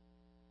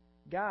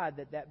God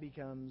that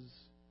becomes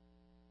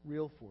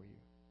real for you.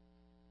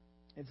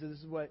 And so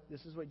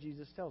this is what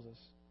Jesus tells us.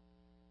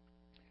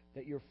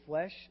 that your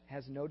flesh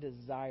has no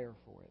desire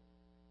for it.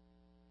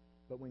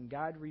 But when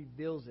God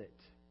reveals it,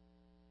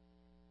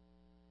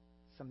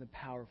 something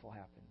powerful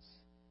happens.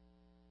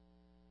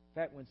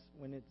 In fact,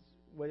 when it's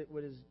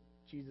what does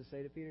Jesus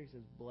say to Peter? He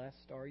says,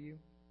 "Blessed are you,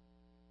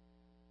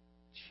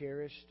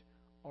 cherished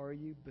are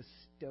you,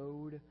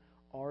 bestowed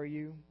are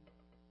you."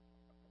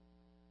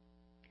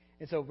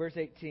 And so, verse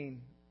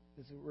 18.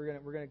 We're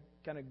gonna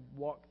kind of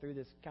walk through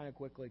this kind of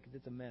quickly because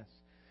it's a mess.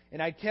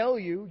 "And I tell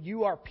you,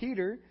 you are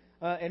Peter,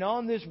 and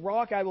on this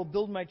rock I will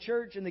build my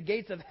church, and the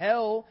gates of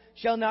hell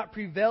shall not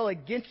prevail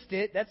against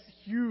it." That's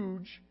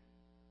huge.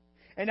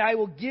 "And I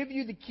will give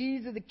you the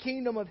keys of the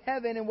kingdom of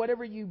heaven, and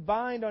whatever you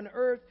bind on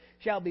earth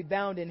shall be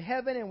bound in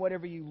heaven, and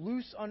whatever you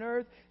loose on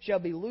earth shall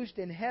be loosed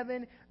in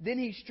heaven." Then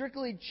he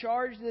strictly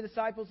charged the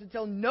disciples to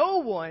tell no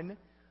one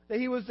that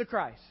he was the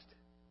Christ.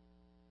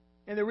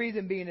 And the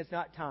reason being, it's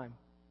not time.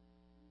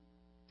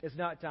 It's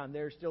not time.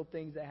 There are still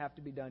things that have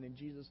to be done, and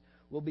Jesus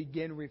will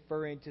begin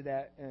referring to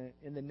that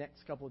in the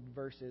next couple of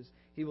verses.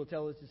 He will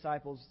tell his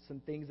disciples some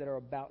things that are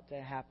about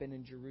to happen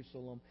in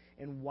Jerusalem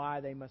and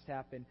why they must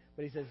happen.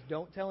 But he says,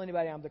 don't tell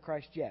anybody I'm the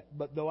Christ yet,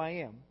 but though I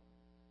am,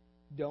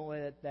 don't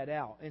let that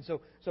out. And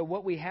so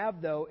what we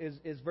have, though,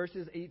 is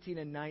verses 18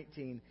 and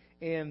 19.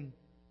 And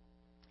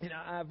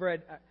I've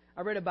read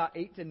about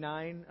 8 or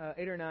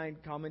 9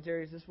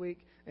 commentaries this week.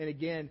 And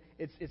again,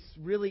 it's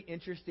really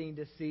interesting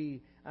to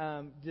see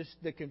just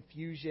the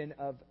confusion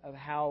of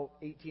how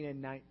 18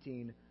 and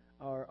 19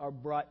 are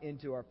brought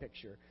into our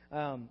picture.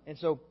 And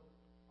so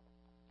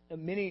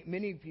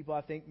many people,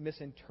 I think,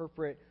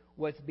 misinterpret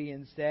what's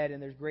being said,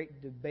 and there's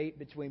great debate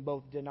between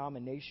both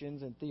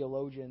denominations and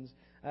theologians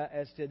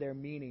as to their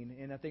meaning.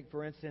 And I think,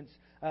 for instance,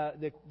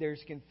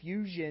 there's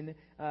confusion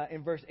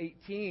in verse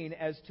 18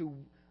 as to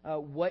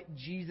what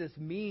Jesus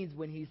means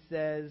when he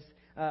says,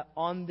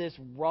 "On this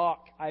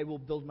rock I will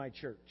build my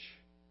church."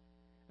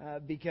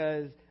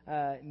 Because,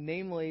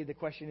 namely, the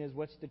question is,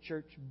 what's the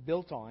church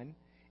built on?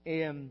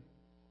 And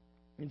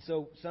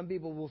so some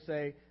people will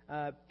say,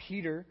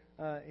 Peter,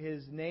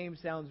 his name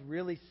sounds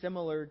really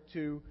similar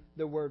to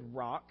the word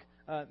rock,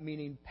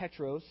 meaning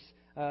Petros.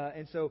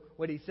 And so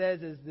what he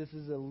says is,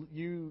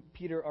 you,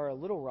 Peter, are a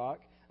little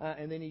rock.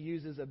 And then he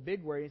uses a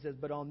big word. He says,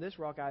 "But on this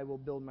rock I will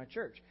build my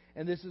church."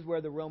 And this is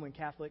where the Roman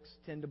Catholics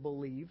tend to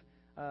believe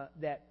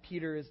that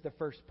Peter is the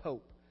first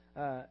pope,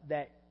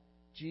 that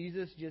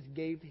Jesus just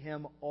gave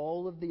him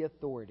all of the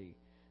authority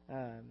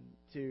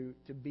to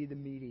be the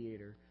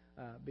mediator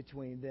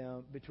between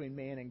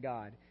man and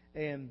God.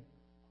 And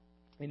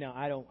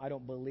I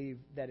don't believe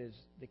that is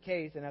the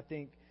case. And I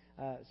think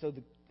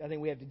I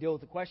think we have to deal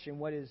with the question: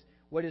 what is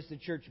the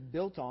church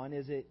built on?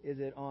 Is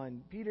it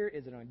on Peter?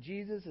 Is it on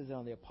Jesus? Is it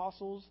on the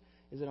apostles?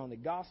 Is it on the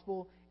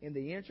gospel? And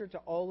the answer to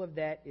all of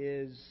that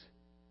is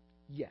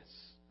yes.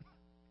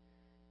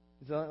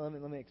 So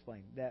let me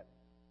explain that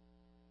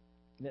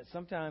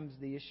sometimes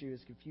the issue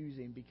is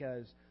confusing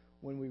because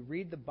when we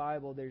read the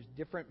Bible, there's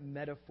different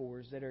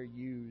metaphors that are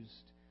used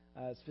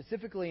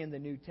specifically in the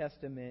New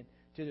Testament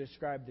to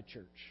describe the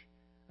church.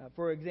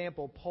 For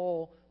example,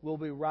 Paul will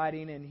be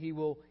writing, and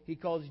he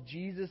calls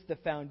Jesus the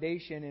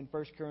foundation in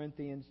 1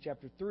 Corinthians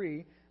chapter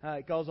 3.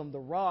 He calls him the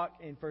rock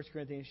in 1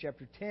 Corinthians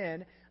chapter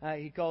 10.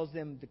 He calls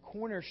them the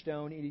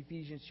cornerstone in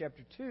Ephesians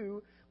chapter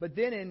 2. But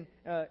then in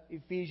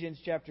Ephesians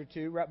chapter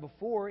 2, right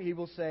before, he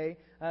will say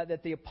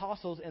that the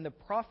apostles and the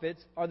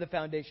prophets are the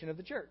foundation of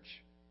the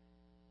church.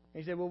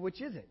 And he said, well,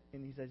 which is it?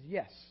 And he says,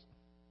 yes.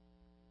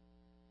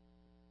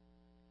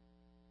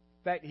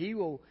 In fact, he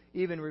will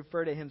even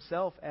refer to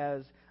himself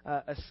as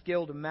a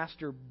skilled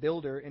master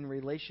builder in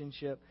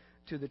relationship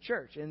to the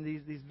church. And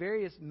these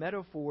various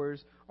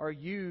metaphors are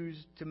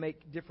used to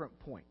make different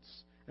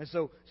points. And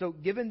so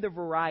given the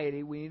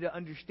variety, we need to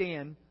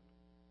understand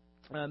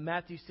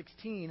Matthew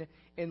 16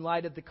 in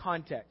light of the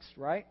context,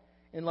 right?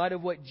 In light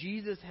of what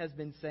Jesus has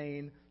been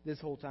saying this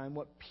whole time,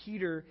 what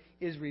Peter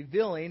is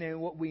revealing,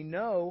 and what we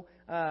know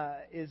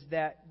is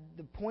that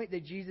the point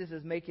that Jesus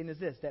is making is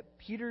this, that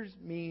Peter's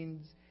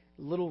means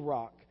little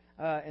rock.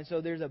 And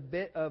so there's a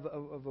bit of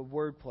a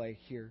wordplay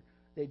here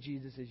that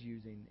Jesus is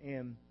using.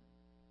 And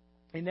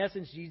in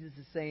essence, Jesus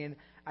is saying,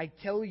 I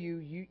tell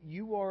you,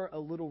 you are a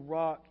little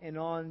rock, and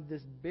on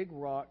this big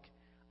rock,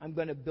 I'm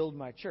going to build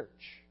my church.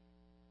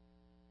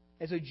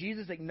 And so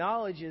Jesus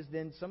acknowledges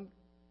then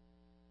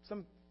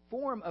some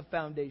form of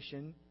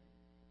foundation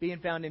being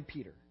found in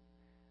Peter.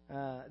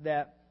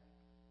 That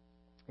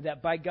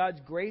by God's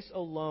grace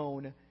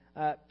alone,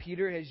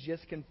 Peter has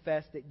just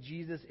confessed that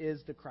Jesus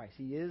is the Christ.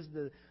 He is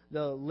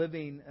the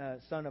living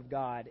Son of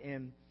God.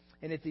 And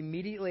it's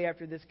immediately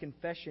after this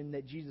confession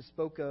that Jesus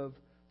spoke of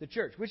the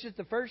church, which is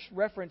the first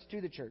reference to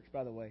the church,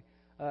 by the way,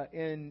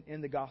 in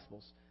the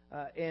Gospels.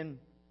 And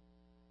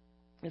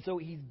so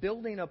he's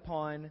building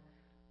upon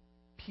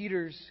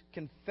Peter's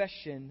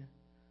confession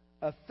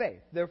of faith.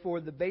 Therefore,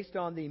 based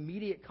on the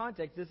immediate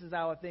context, this is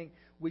how I think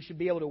we should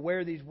be able to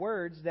wear these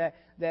words, that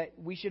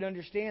we should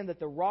understand that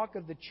the rock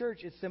of the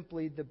church is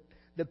simply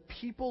the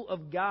people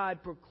of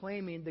God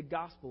proclaiming the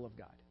gospel of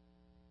God.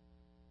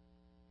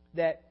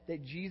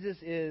 That Jesus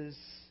is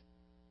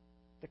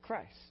the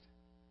Christ.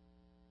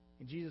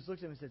 And Jesus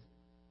looks at him and says,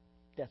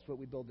 that's what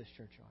we build this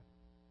church on.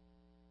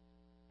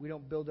 We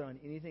don't build it on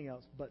anything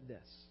else but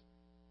this.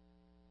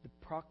 The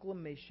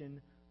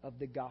proclamation of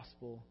the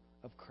gospel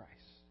of Christ.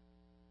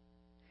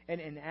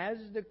 And as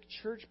the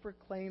church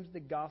proclaims the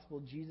gospel,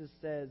 Jesus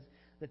says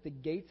that the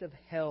gates of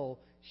hell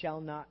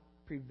shall not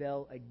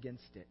prevail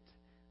against it,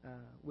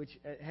 which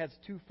has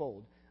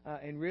twofold.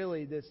 And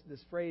really, this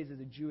phrase is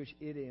a Jewish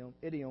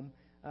idiom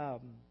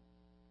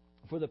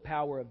for the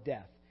power of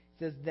death.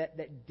 It says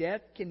that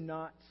death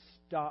cannot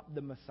stop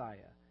the Messiah.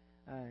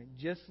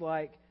 Just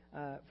like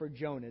for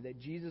Jonah, that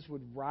Jesus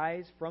would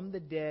rise from the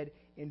dead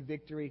in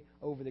victory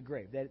over the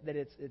grave. That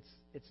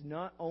it's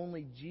not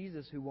only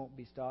Jesus who won't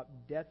be stopped,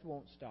 death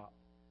won't stop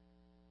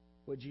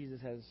what Jesus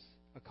has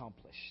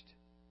accomplished.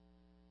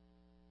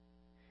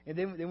 And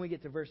then we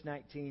get to verse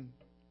 19,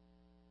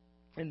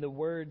 and the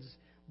words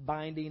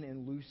binding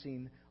and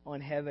loosing on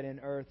heaven and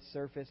earth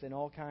surface, and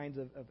all kinds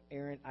of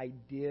errant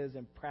ideas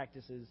and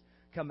practices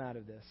come out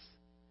of this.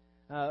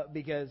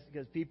 Because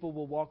people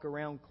will walk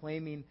around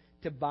claiming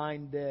to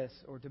bind this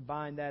or to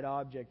bind that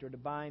object or to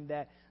bind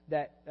that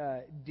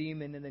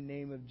demon in the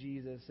name of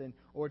Jesus,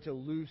 or to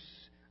loose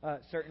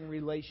certain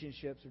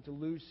relationships or to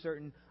lose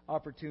certain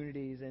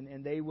opportunities,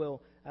 and they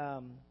will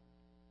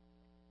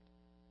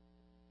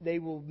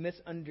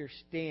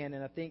misunderstand.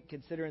 And I think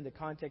considering the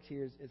context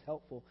here is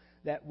helpful,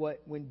 that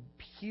when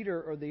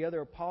Peter or the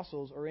other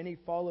apostles or any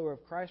follower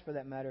of Christ for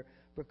that matter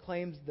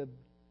proclaims the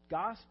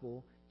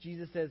gospel,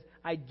 Jesus says,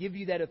 I give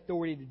you that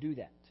authority to do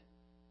that.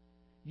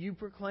 You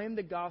proclaim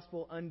the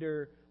gospel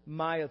under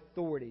my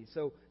authority.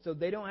 So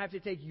they don't have to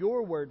take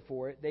your word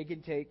for it. They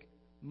can take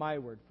my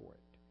word for it.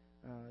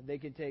 They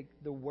can take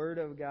the word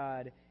of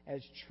God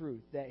as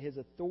truth, that His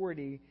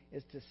authority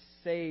is to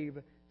save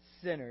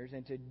sinners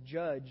and to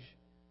judge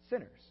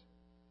sinners.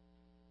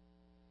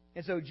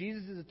 And so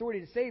Jesus'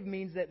 authority to save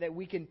means that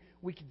we can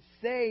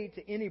say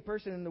to any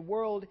person in the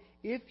world,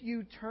 if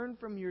you turn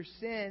from your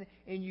sin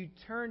and you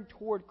turn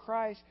toward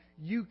Christ,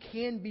 you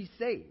can be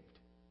saved.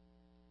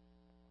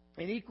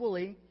 And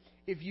equally,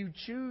 if you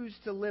choose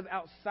to live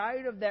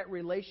outside of that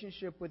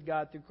relationship with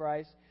God through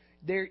Christ,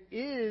 there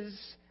is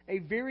a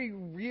very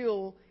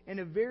real and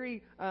a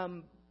very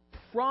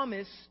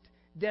promised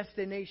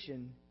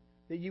destination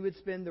that you would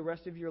spend the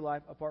rest of your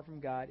life apart from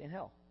God in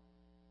hell.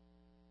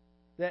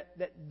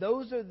 That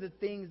those are the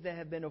things that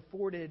have been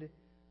afforded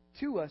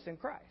to us in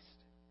Christ.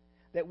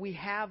 That we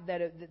have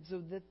that.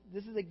 So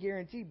this is a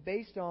guarantee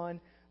based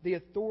on the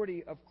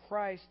authority of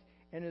Christ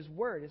and His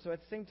Word. And so at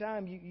the same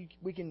time,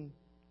 we can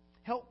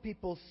help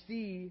people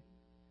see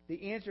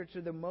the answer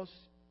to the most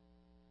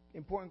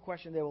important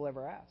question they will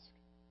ever ask.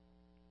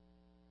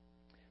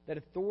 That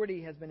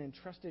authority has been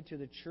entrusted to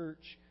the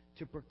church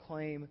to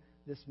proclaim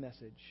this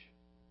message.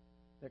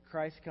 That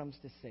Christ comes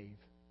to save.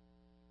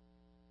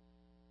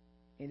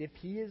 And if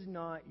He is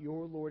not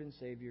your Lord and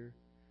Savior,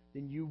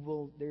 then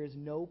there is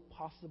no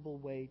possible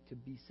way to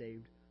be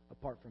saved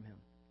apart from Him.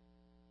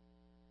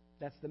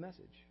 That's the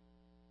message.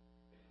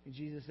 And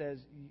Jesus says,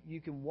 you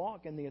can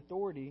walk in the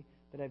authority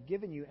that I've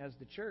given you as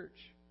the church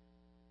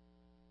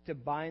to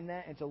bind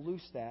that and to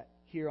loose that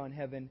here on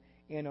heaven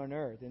and on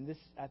earth. And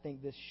I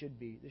think this should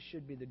be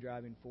the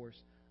driving force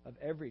of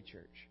every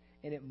church.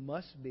 And it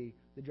must be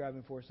the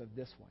driving force of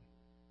this one.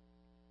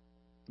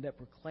 That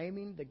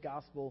proclaiming the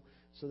gospel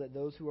so that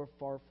those who are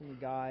far from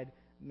God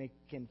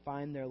can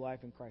find their life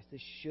in Christ.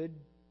 This should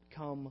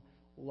come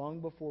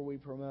long before we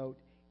promote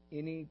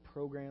any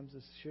programs.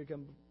 This should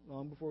come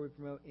long before we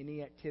promote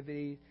any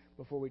activity,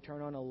 before we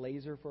turn on a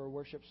laser for a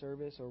worship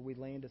service or we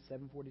land a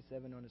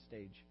 747 on a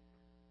stage.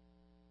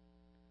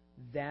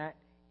 That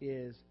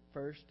is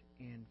first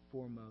and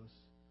foremost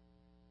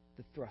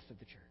the thrust of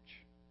the church.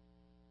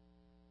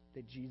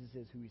 That Jesus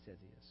is who He says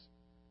He is.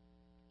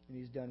 And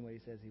He's done what He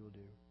says He will do.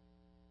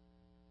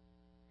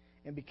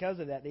 And because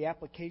of that, the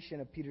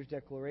application of Peter's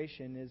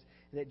declaration is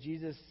that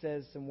Jesus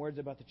says some words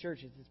about the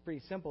church. It's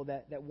pretty simple,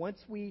 that once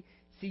we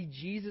see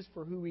Jesus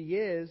for who He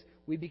is,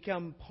 we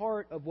become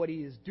part of what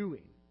He is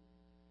doing.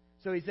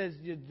 So He says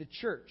the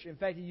church. In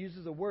fact, He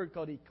uses a word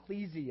called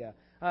ecclesia.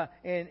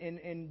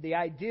 And the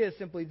idea is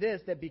simply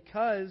this, that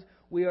because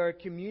we are a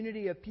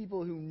community of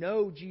people who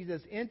know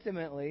Jesus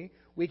intimately,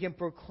 we can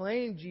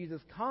proclaim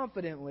Jesus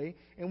confidently,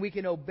 and we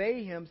can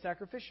obey Him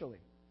sacrificially.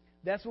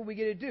 That's what we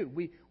get to do.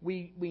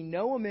 We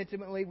know Him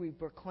intimately. We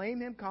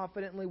proclaim Him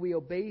confidently. We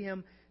obey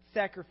Him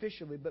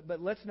sacrificially.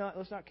 But let's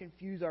not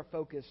confuse our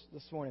focus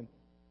this morning,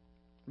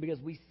 because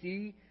we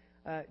see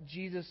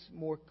Jesus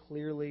more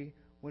clearly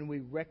when we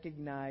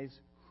recognize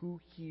who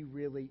He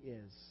really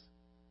is,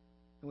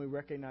 and we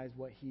recognize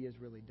what He has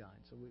really done.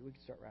 So we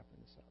can start wrapping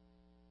this up.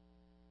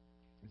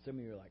 And some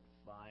of you are like,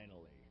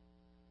 finally,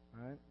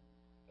 all right?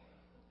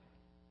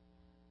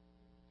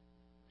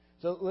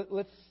 So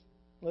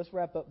let's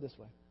wrap up this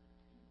way.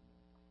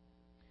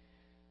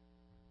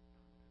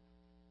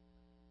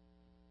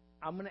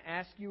 I'm going to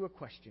ask you a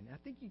question. I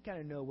think you kind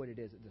of know what it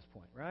is at this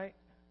point, right?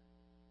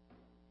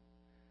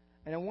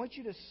 And I want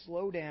you to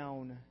slow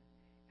down,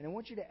 and I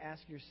want you to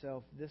ask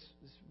yourself this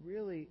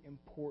really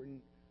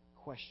important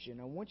question.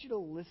 I want you to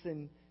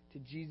listen to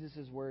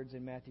Jesus' words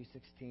in Matthew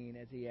 16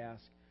 as he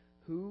asks,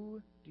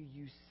 "Who do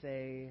you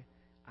say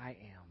I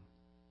am?"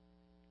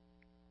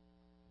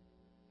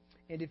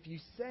 And if you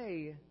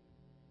say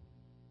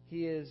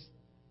he is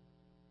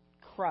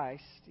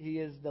Christ, he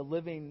is the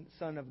living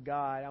Son of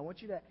God, I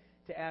want you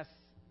to ask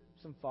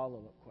some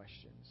follow-up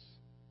questions.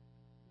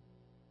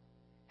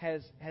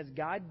 Has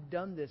God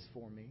done this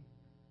for me?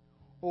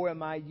 Or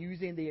am I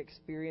using the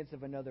experience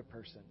of another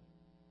person?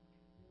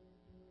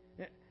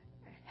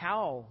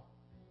 How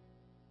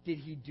did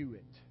he do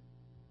it?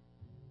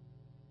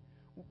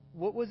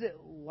 What was it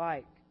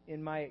like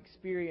in my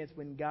experience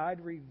when God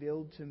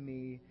revealed to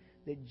me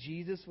that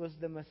Jesus was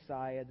the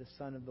Messiah, the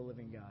Son of the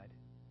living God?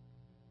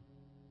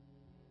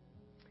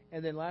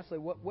 And then lastly,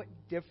 what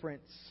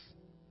difference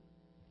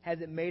has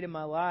it made in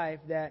my life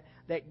that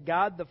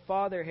God the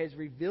Father has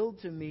revealed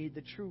to me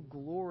the true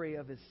glory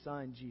of His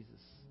Son,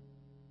 Jesus?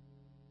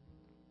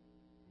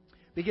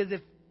 Because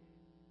if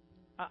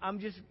I'm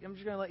just going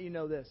to let you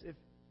know this.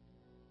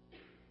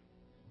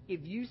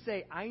 If you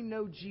say, I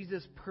know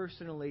Jesus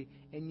personally,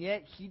 and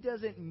yet He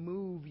doesn't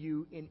move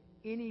you in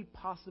any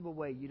possible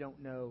way, you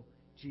don't know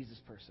Jesus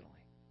personally.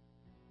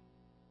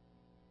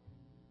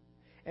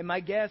 And my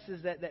guess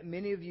is that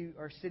many of you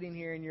are sitting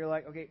here and you're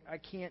like, okay, I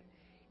can't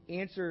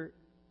answer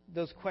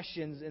those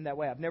questions in that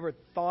way. I've never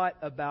thought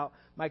about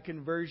my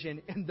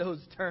conversion in those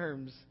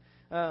terms.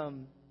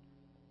 And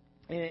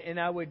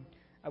I would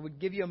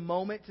give you a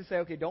moment to say,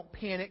 okay, don't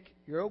panic.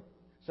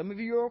 Some of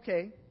you are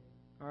okay.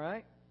 All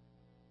right?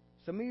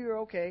 Some of you are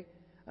okay.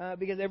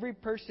 Because every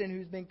person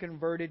who's been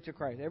converted to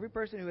Christ, every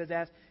person who has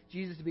asked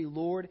Jesus to be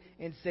Lord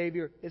and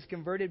Savior is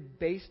converted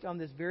based on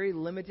this very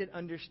limited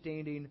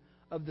understanding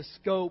of the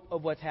scope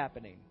of what's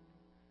happening.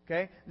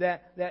 Okay?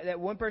 That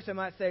one person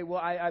might say,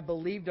 well, I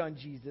believed on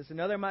Jesus.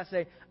 Another might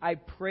say, I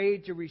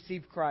prayed to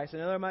receive Christ.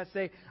 Another might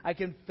say, I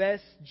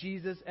confessed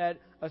Jesus at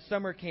a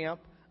summer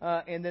camp,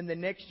 and then the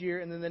next year,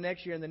 and then the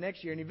next year, and the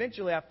next year. And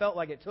eventually I felt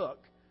like it took.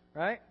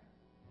 Right?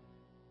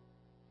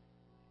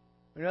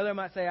 Another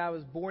might say, I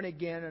was born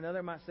again.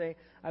 Another might say,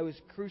 I was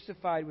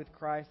crucified with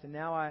Christ, and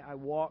now I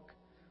walk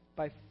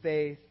by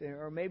faith.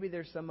 Or maybe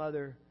there's some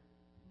other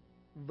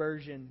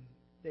version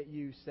that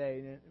you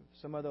say,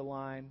 some other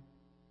line.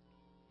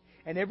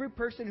 And every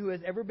person who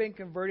has ever been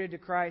converted to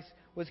Christ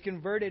was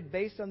converted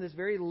based on this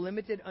very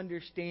limited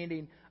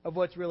understanding of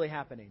what's really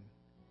happening.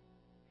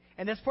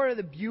 And that's part of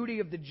the beauty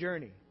of the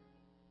journey.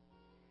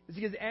 It's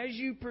because as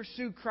you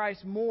pursue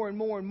Christ more and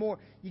more and more,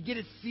 you get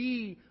to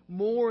see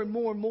more and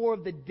more and more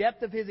of the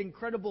depth of His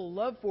incredible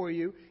love for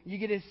you. You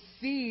get to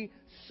see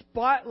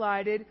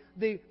spotlighted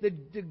the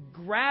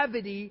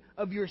gravity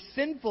of your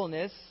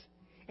sinfulness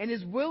and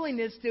His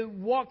willingness to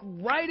walk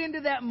right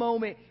into that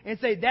moment and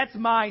say, that's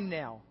mine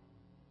now.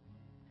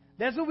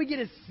 That's what we get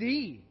to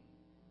see.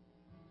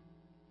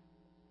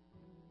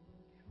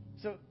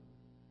 So,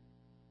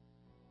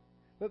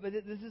 but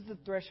this is the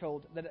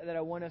threshold that I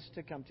want us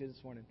to come to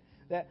this morning.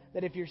 That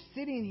if you're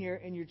sitting here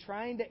and you're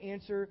trying to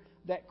answer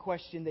that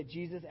question that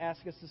Jesus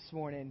asked us this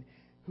morning,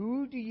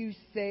 who do you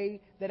say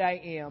that I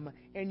am?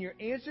 And your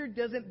answer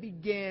doesn't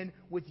begin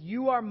with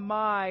you are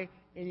my,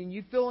 and then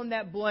you fill in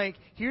that blank.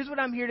 Here's what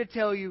I'm here to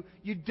tell you.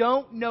 You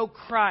don't know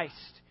Christ.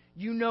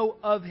 You know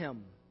of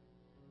Him.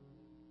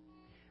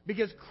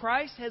 Because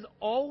Christ has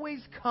always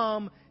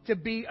come to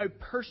be a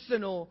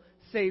personal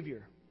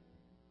Savior.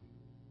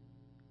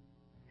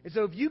 And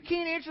so if you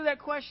can't answer that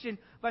question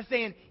by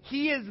saying,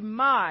 He is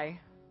my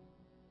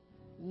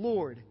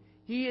Lord,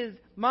 He is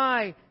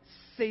my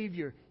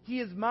Savior, He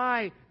is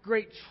my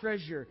great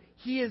treasure,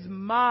 He is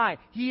mine,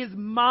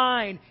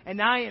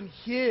 and I am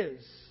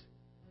His,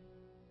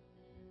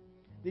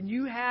 then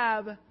you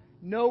have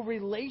no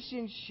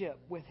relationship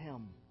with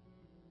Him.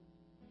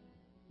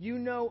 You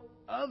know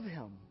of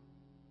Him.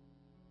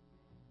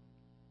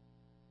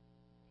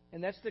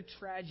 And that's the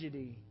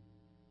tragedy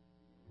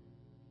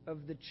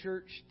of the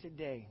church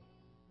today.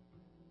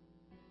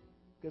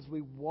 Because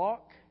we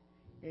walk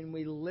and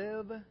we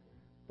live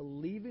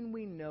believing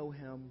we know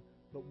Him,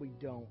 but we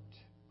don't.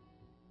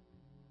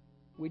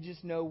 We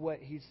just know what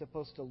He's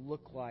supposed to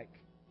look like.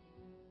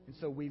 And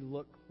so we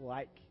look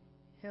like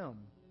Him,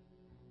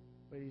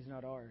 but He's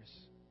not ours.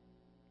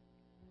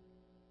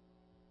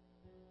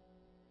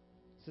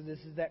 So this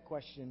is that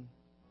question.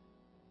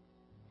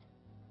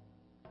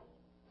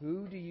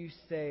 Who do you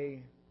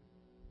say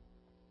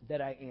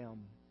that I am?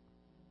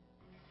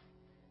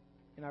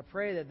 And I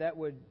pray that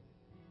would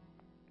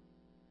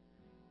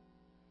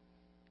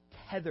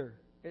tether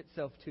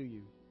itself to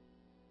you.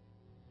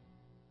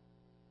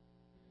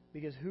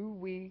 Because who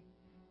we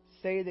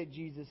say that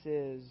Jesus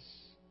is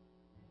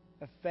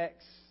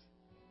affects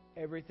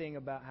everything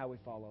about how we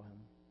follow Him.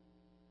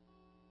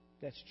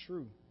 That's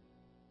true.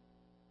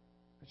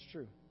 That's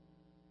true.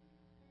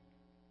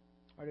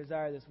 Our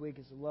desire this week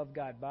is to love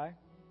God by.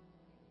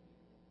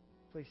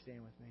 Please stand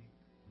with me.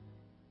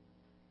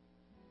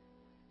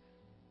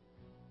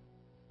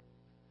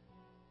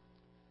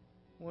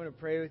 I want to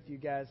pray with you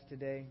guys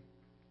today.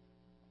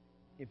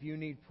 If you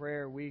need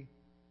prayer, we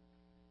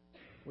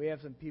We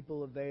have some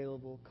people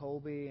available,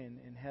 Colby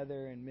and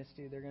Heather and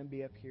Misty. They're going to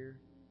be up here.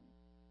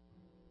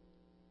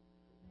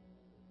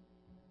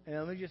 And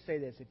let me just say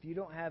this. If you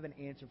don't have an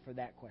answer for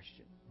that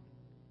question,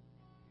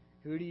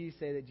 who do you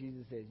say that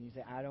Jesus is? And you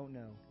say, I don't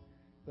know.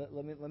 But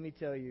let me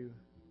tell you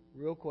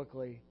real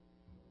quickly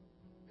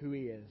who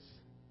He is.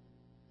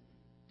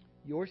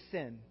 Your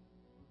sin,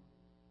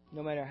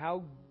 no matter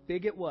how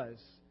big it was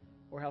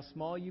or how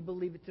small you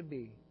believe it to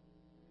be,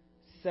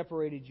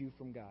 separated you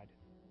from God.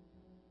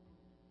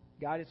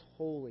 God is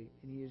holy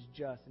and He is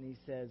just, and He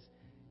says,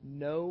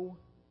 no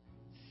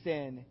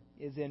sin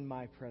is in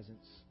my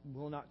presence.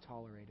 Will not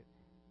tolerate it.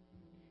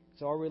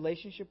 So our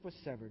relationship was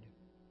severed.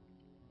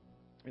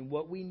 And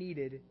what we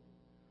needed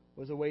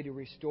was a way to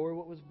restore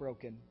what was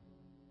broken.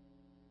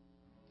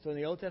 So in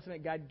the Old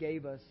Testament, God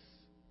gave us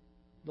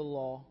the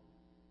law,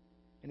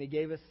 and He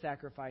gave us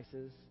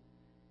sacrifices.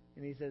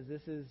 And He says,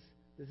 this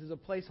is a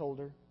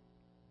placeholder.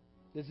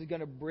 This is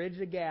going to bridge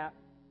the gap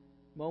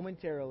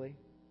momentarily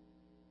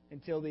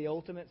until the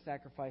ultimate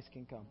sacrifice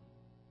can come.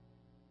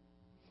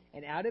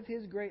 And out of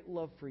His great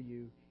love for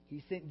you,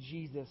 He sent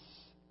Jesus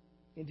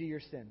into your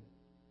sin,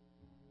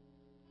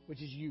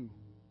 which is you.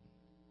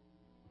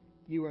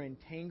 You were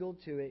entangled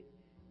to it.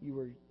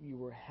 You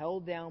were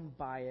held down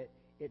by it.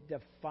 It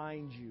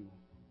defined you.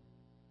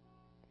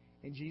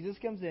 And Jesus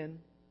comes in,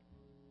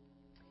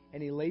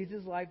 and He lays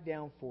His life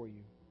down for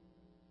you.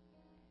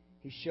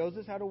 He shows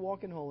us how to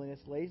walk in holiness,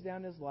 lays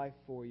down His life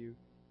for you,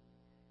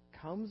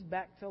 comes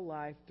back to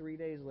life 3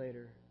 days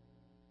later,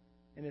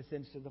 and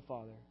ascends to the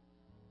Father,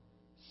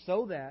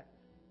 so that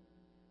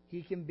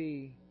He can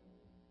be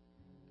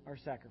our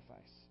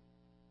sacrifice.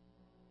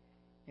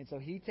 And so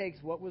He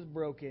takes what was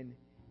broken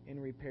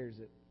and repairs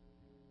it.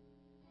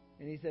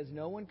 And He says,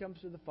 no one comes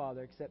to the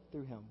Father except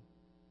through Him.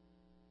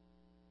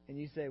 And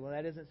you say, well,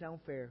 that doesn't sound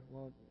fair.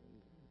 Well,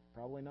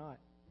 probably not.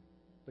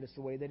 But it's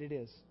the way that it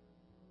is.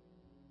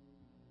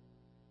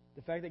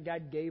 The fact that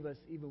God gave us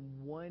even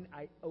one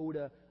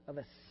iota of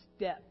a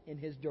step in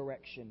His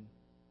direction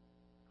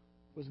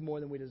was more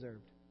than we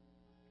deserved.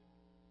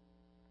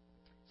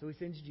 So He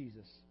sends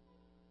Jesus.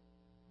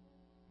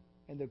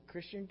 And the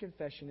Christian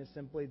confession is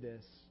simply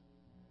this: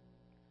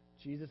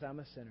 Jesus, I'm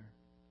a sinner.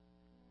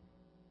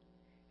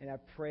 And I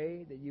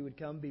pray that You would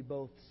come be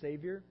both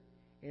Savior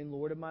and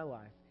Lord of my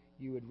life.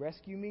 You would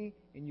rescue me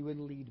and You would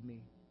lead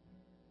me.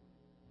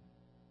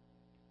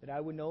 That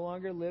I would no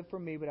longer live for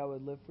me, but I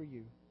would live for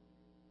You.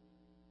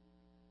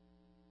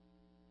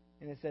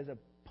 And it says,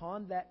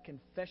 upon that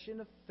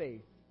confession of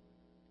faith,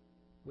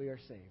 we are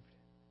saved.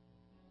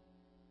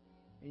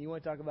 And you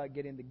want to talk about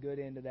getting the good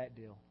end of that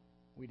deal.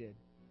 We did.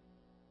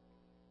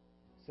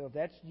 So if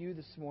that's you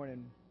this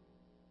morning,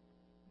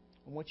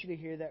 I want you to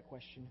hear that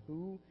question.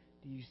 Who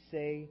do you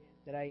say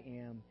that I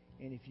am?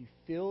 And if you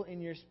feel in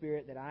your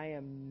spirit that I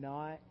am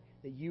not,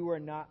 that You are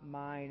not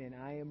mine and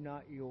I am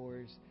not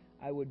yours,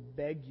 I would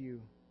beg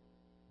you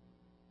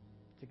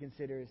to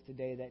consider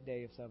today that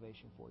day of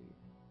salvation for you.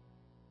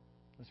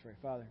 Let's pray.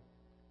 Father,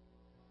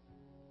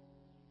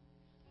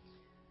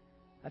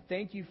 I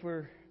thank You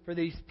for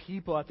these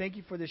people. I thank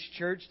You for this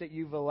church that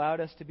You've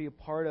allowed us to be a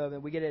part of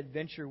and we get to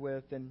adventure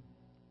with. And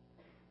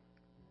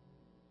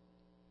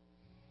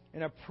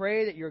I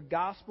pray that Your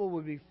gospel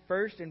would be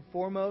first and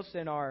foremost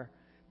in our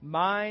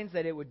minds,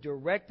 that it would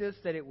direct us,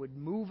 that it would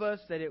move us,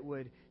 that it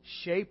would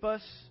shape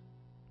us.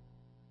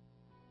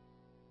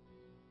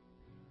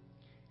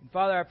 And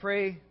Father, I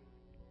pray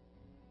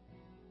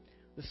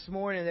this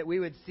morning that we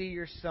would see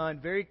Your Son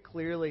very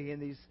clearly in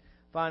these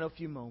final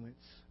few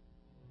moments.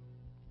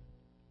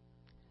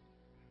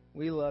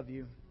 We love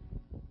You.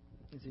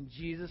 It's in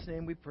Jesus'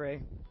 name we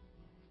pray.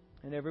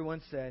 And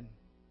everyone said,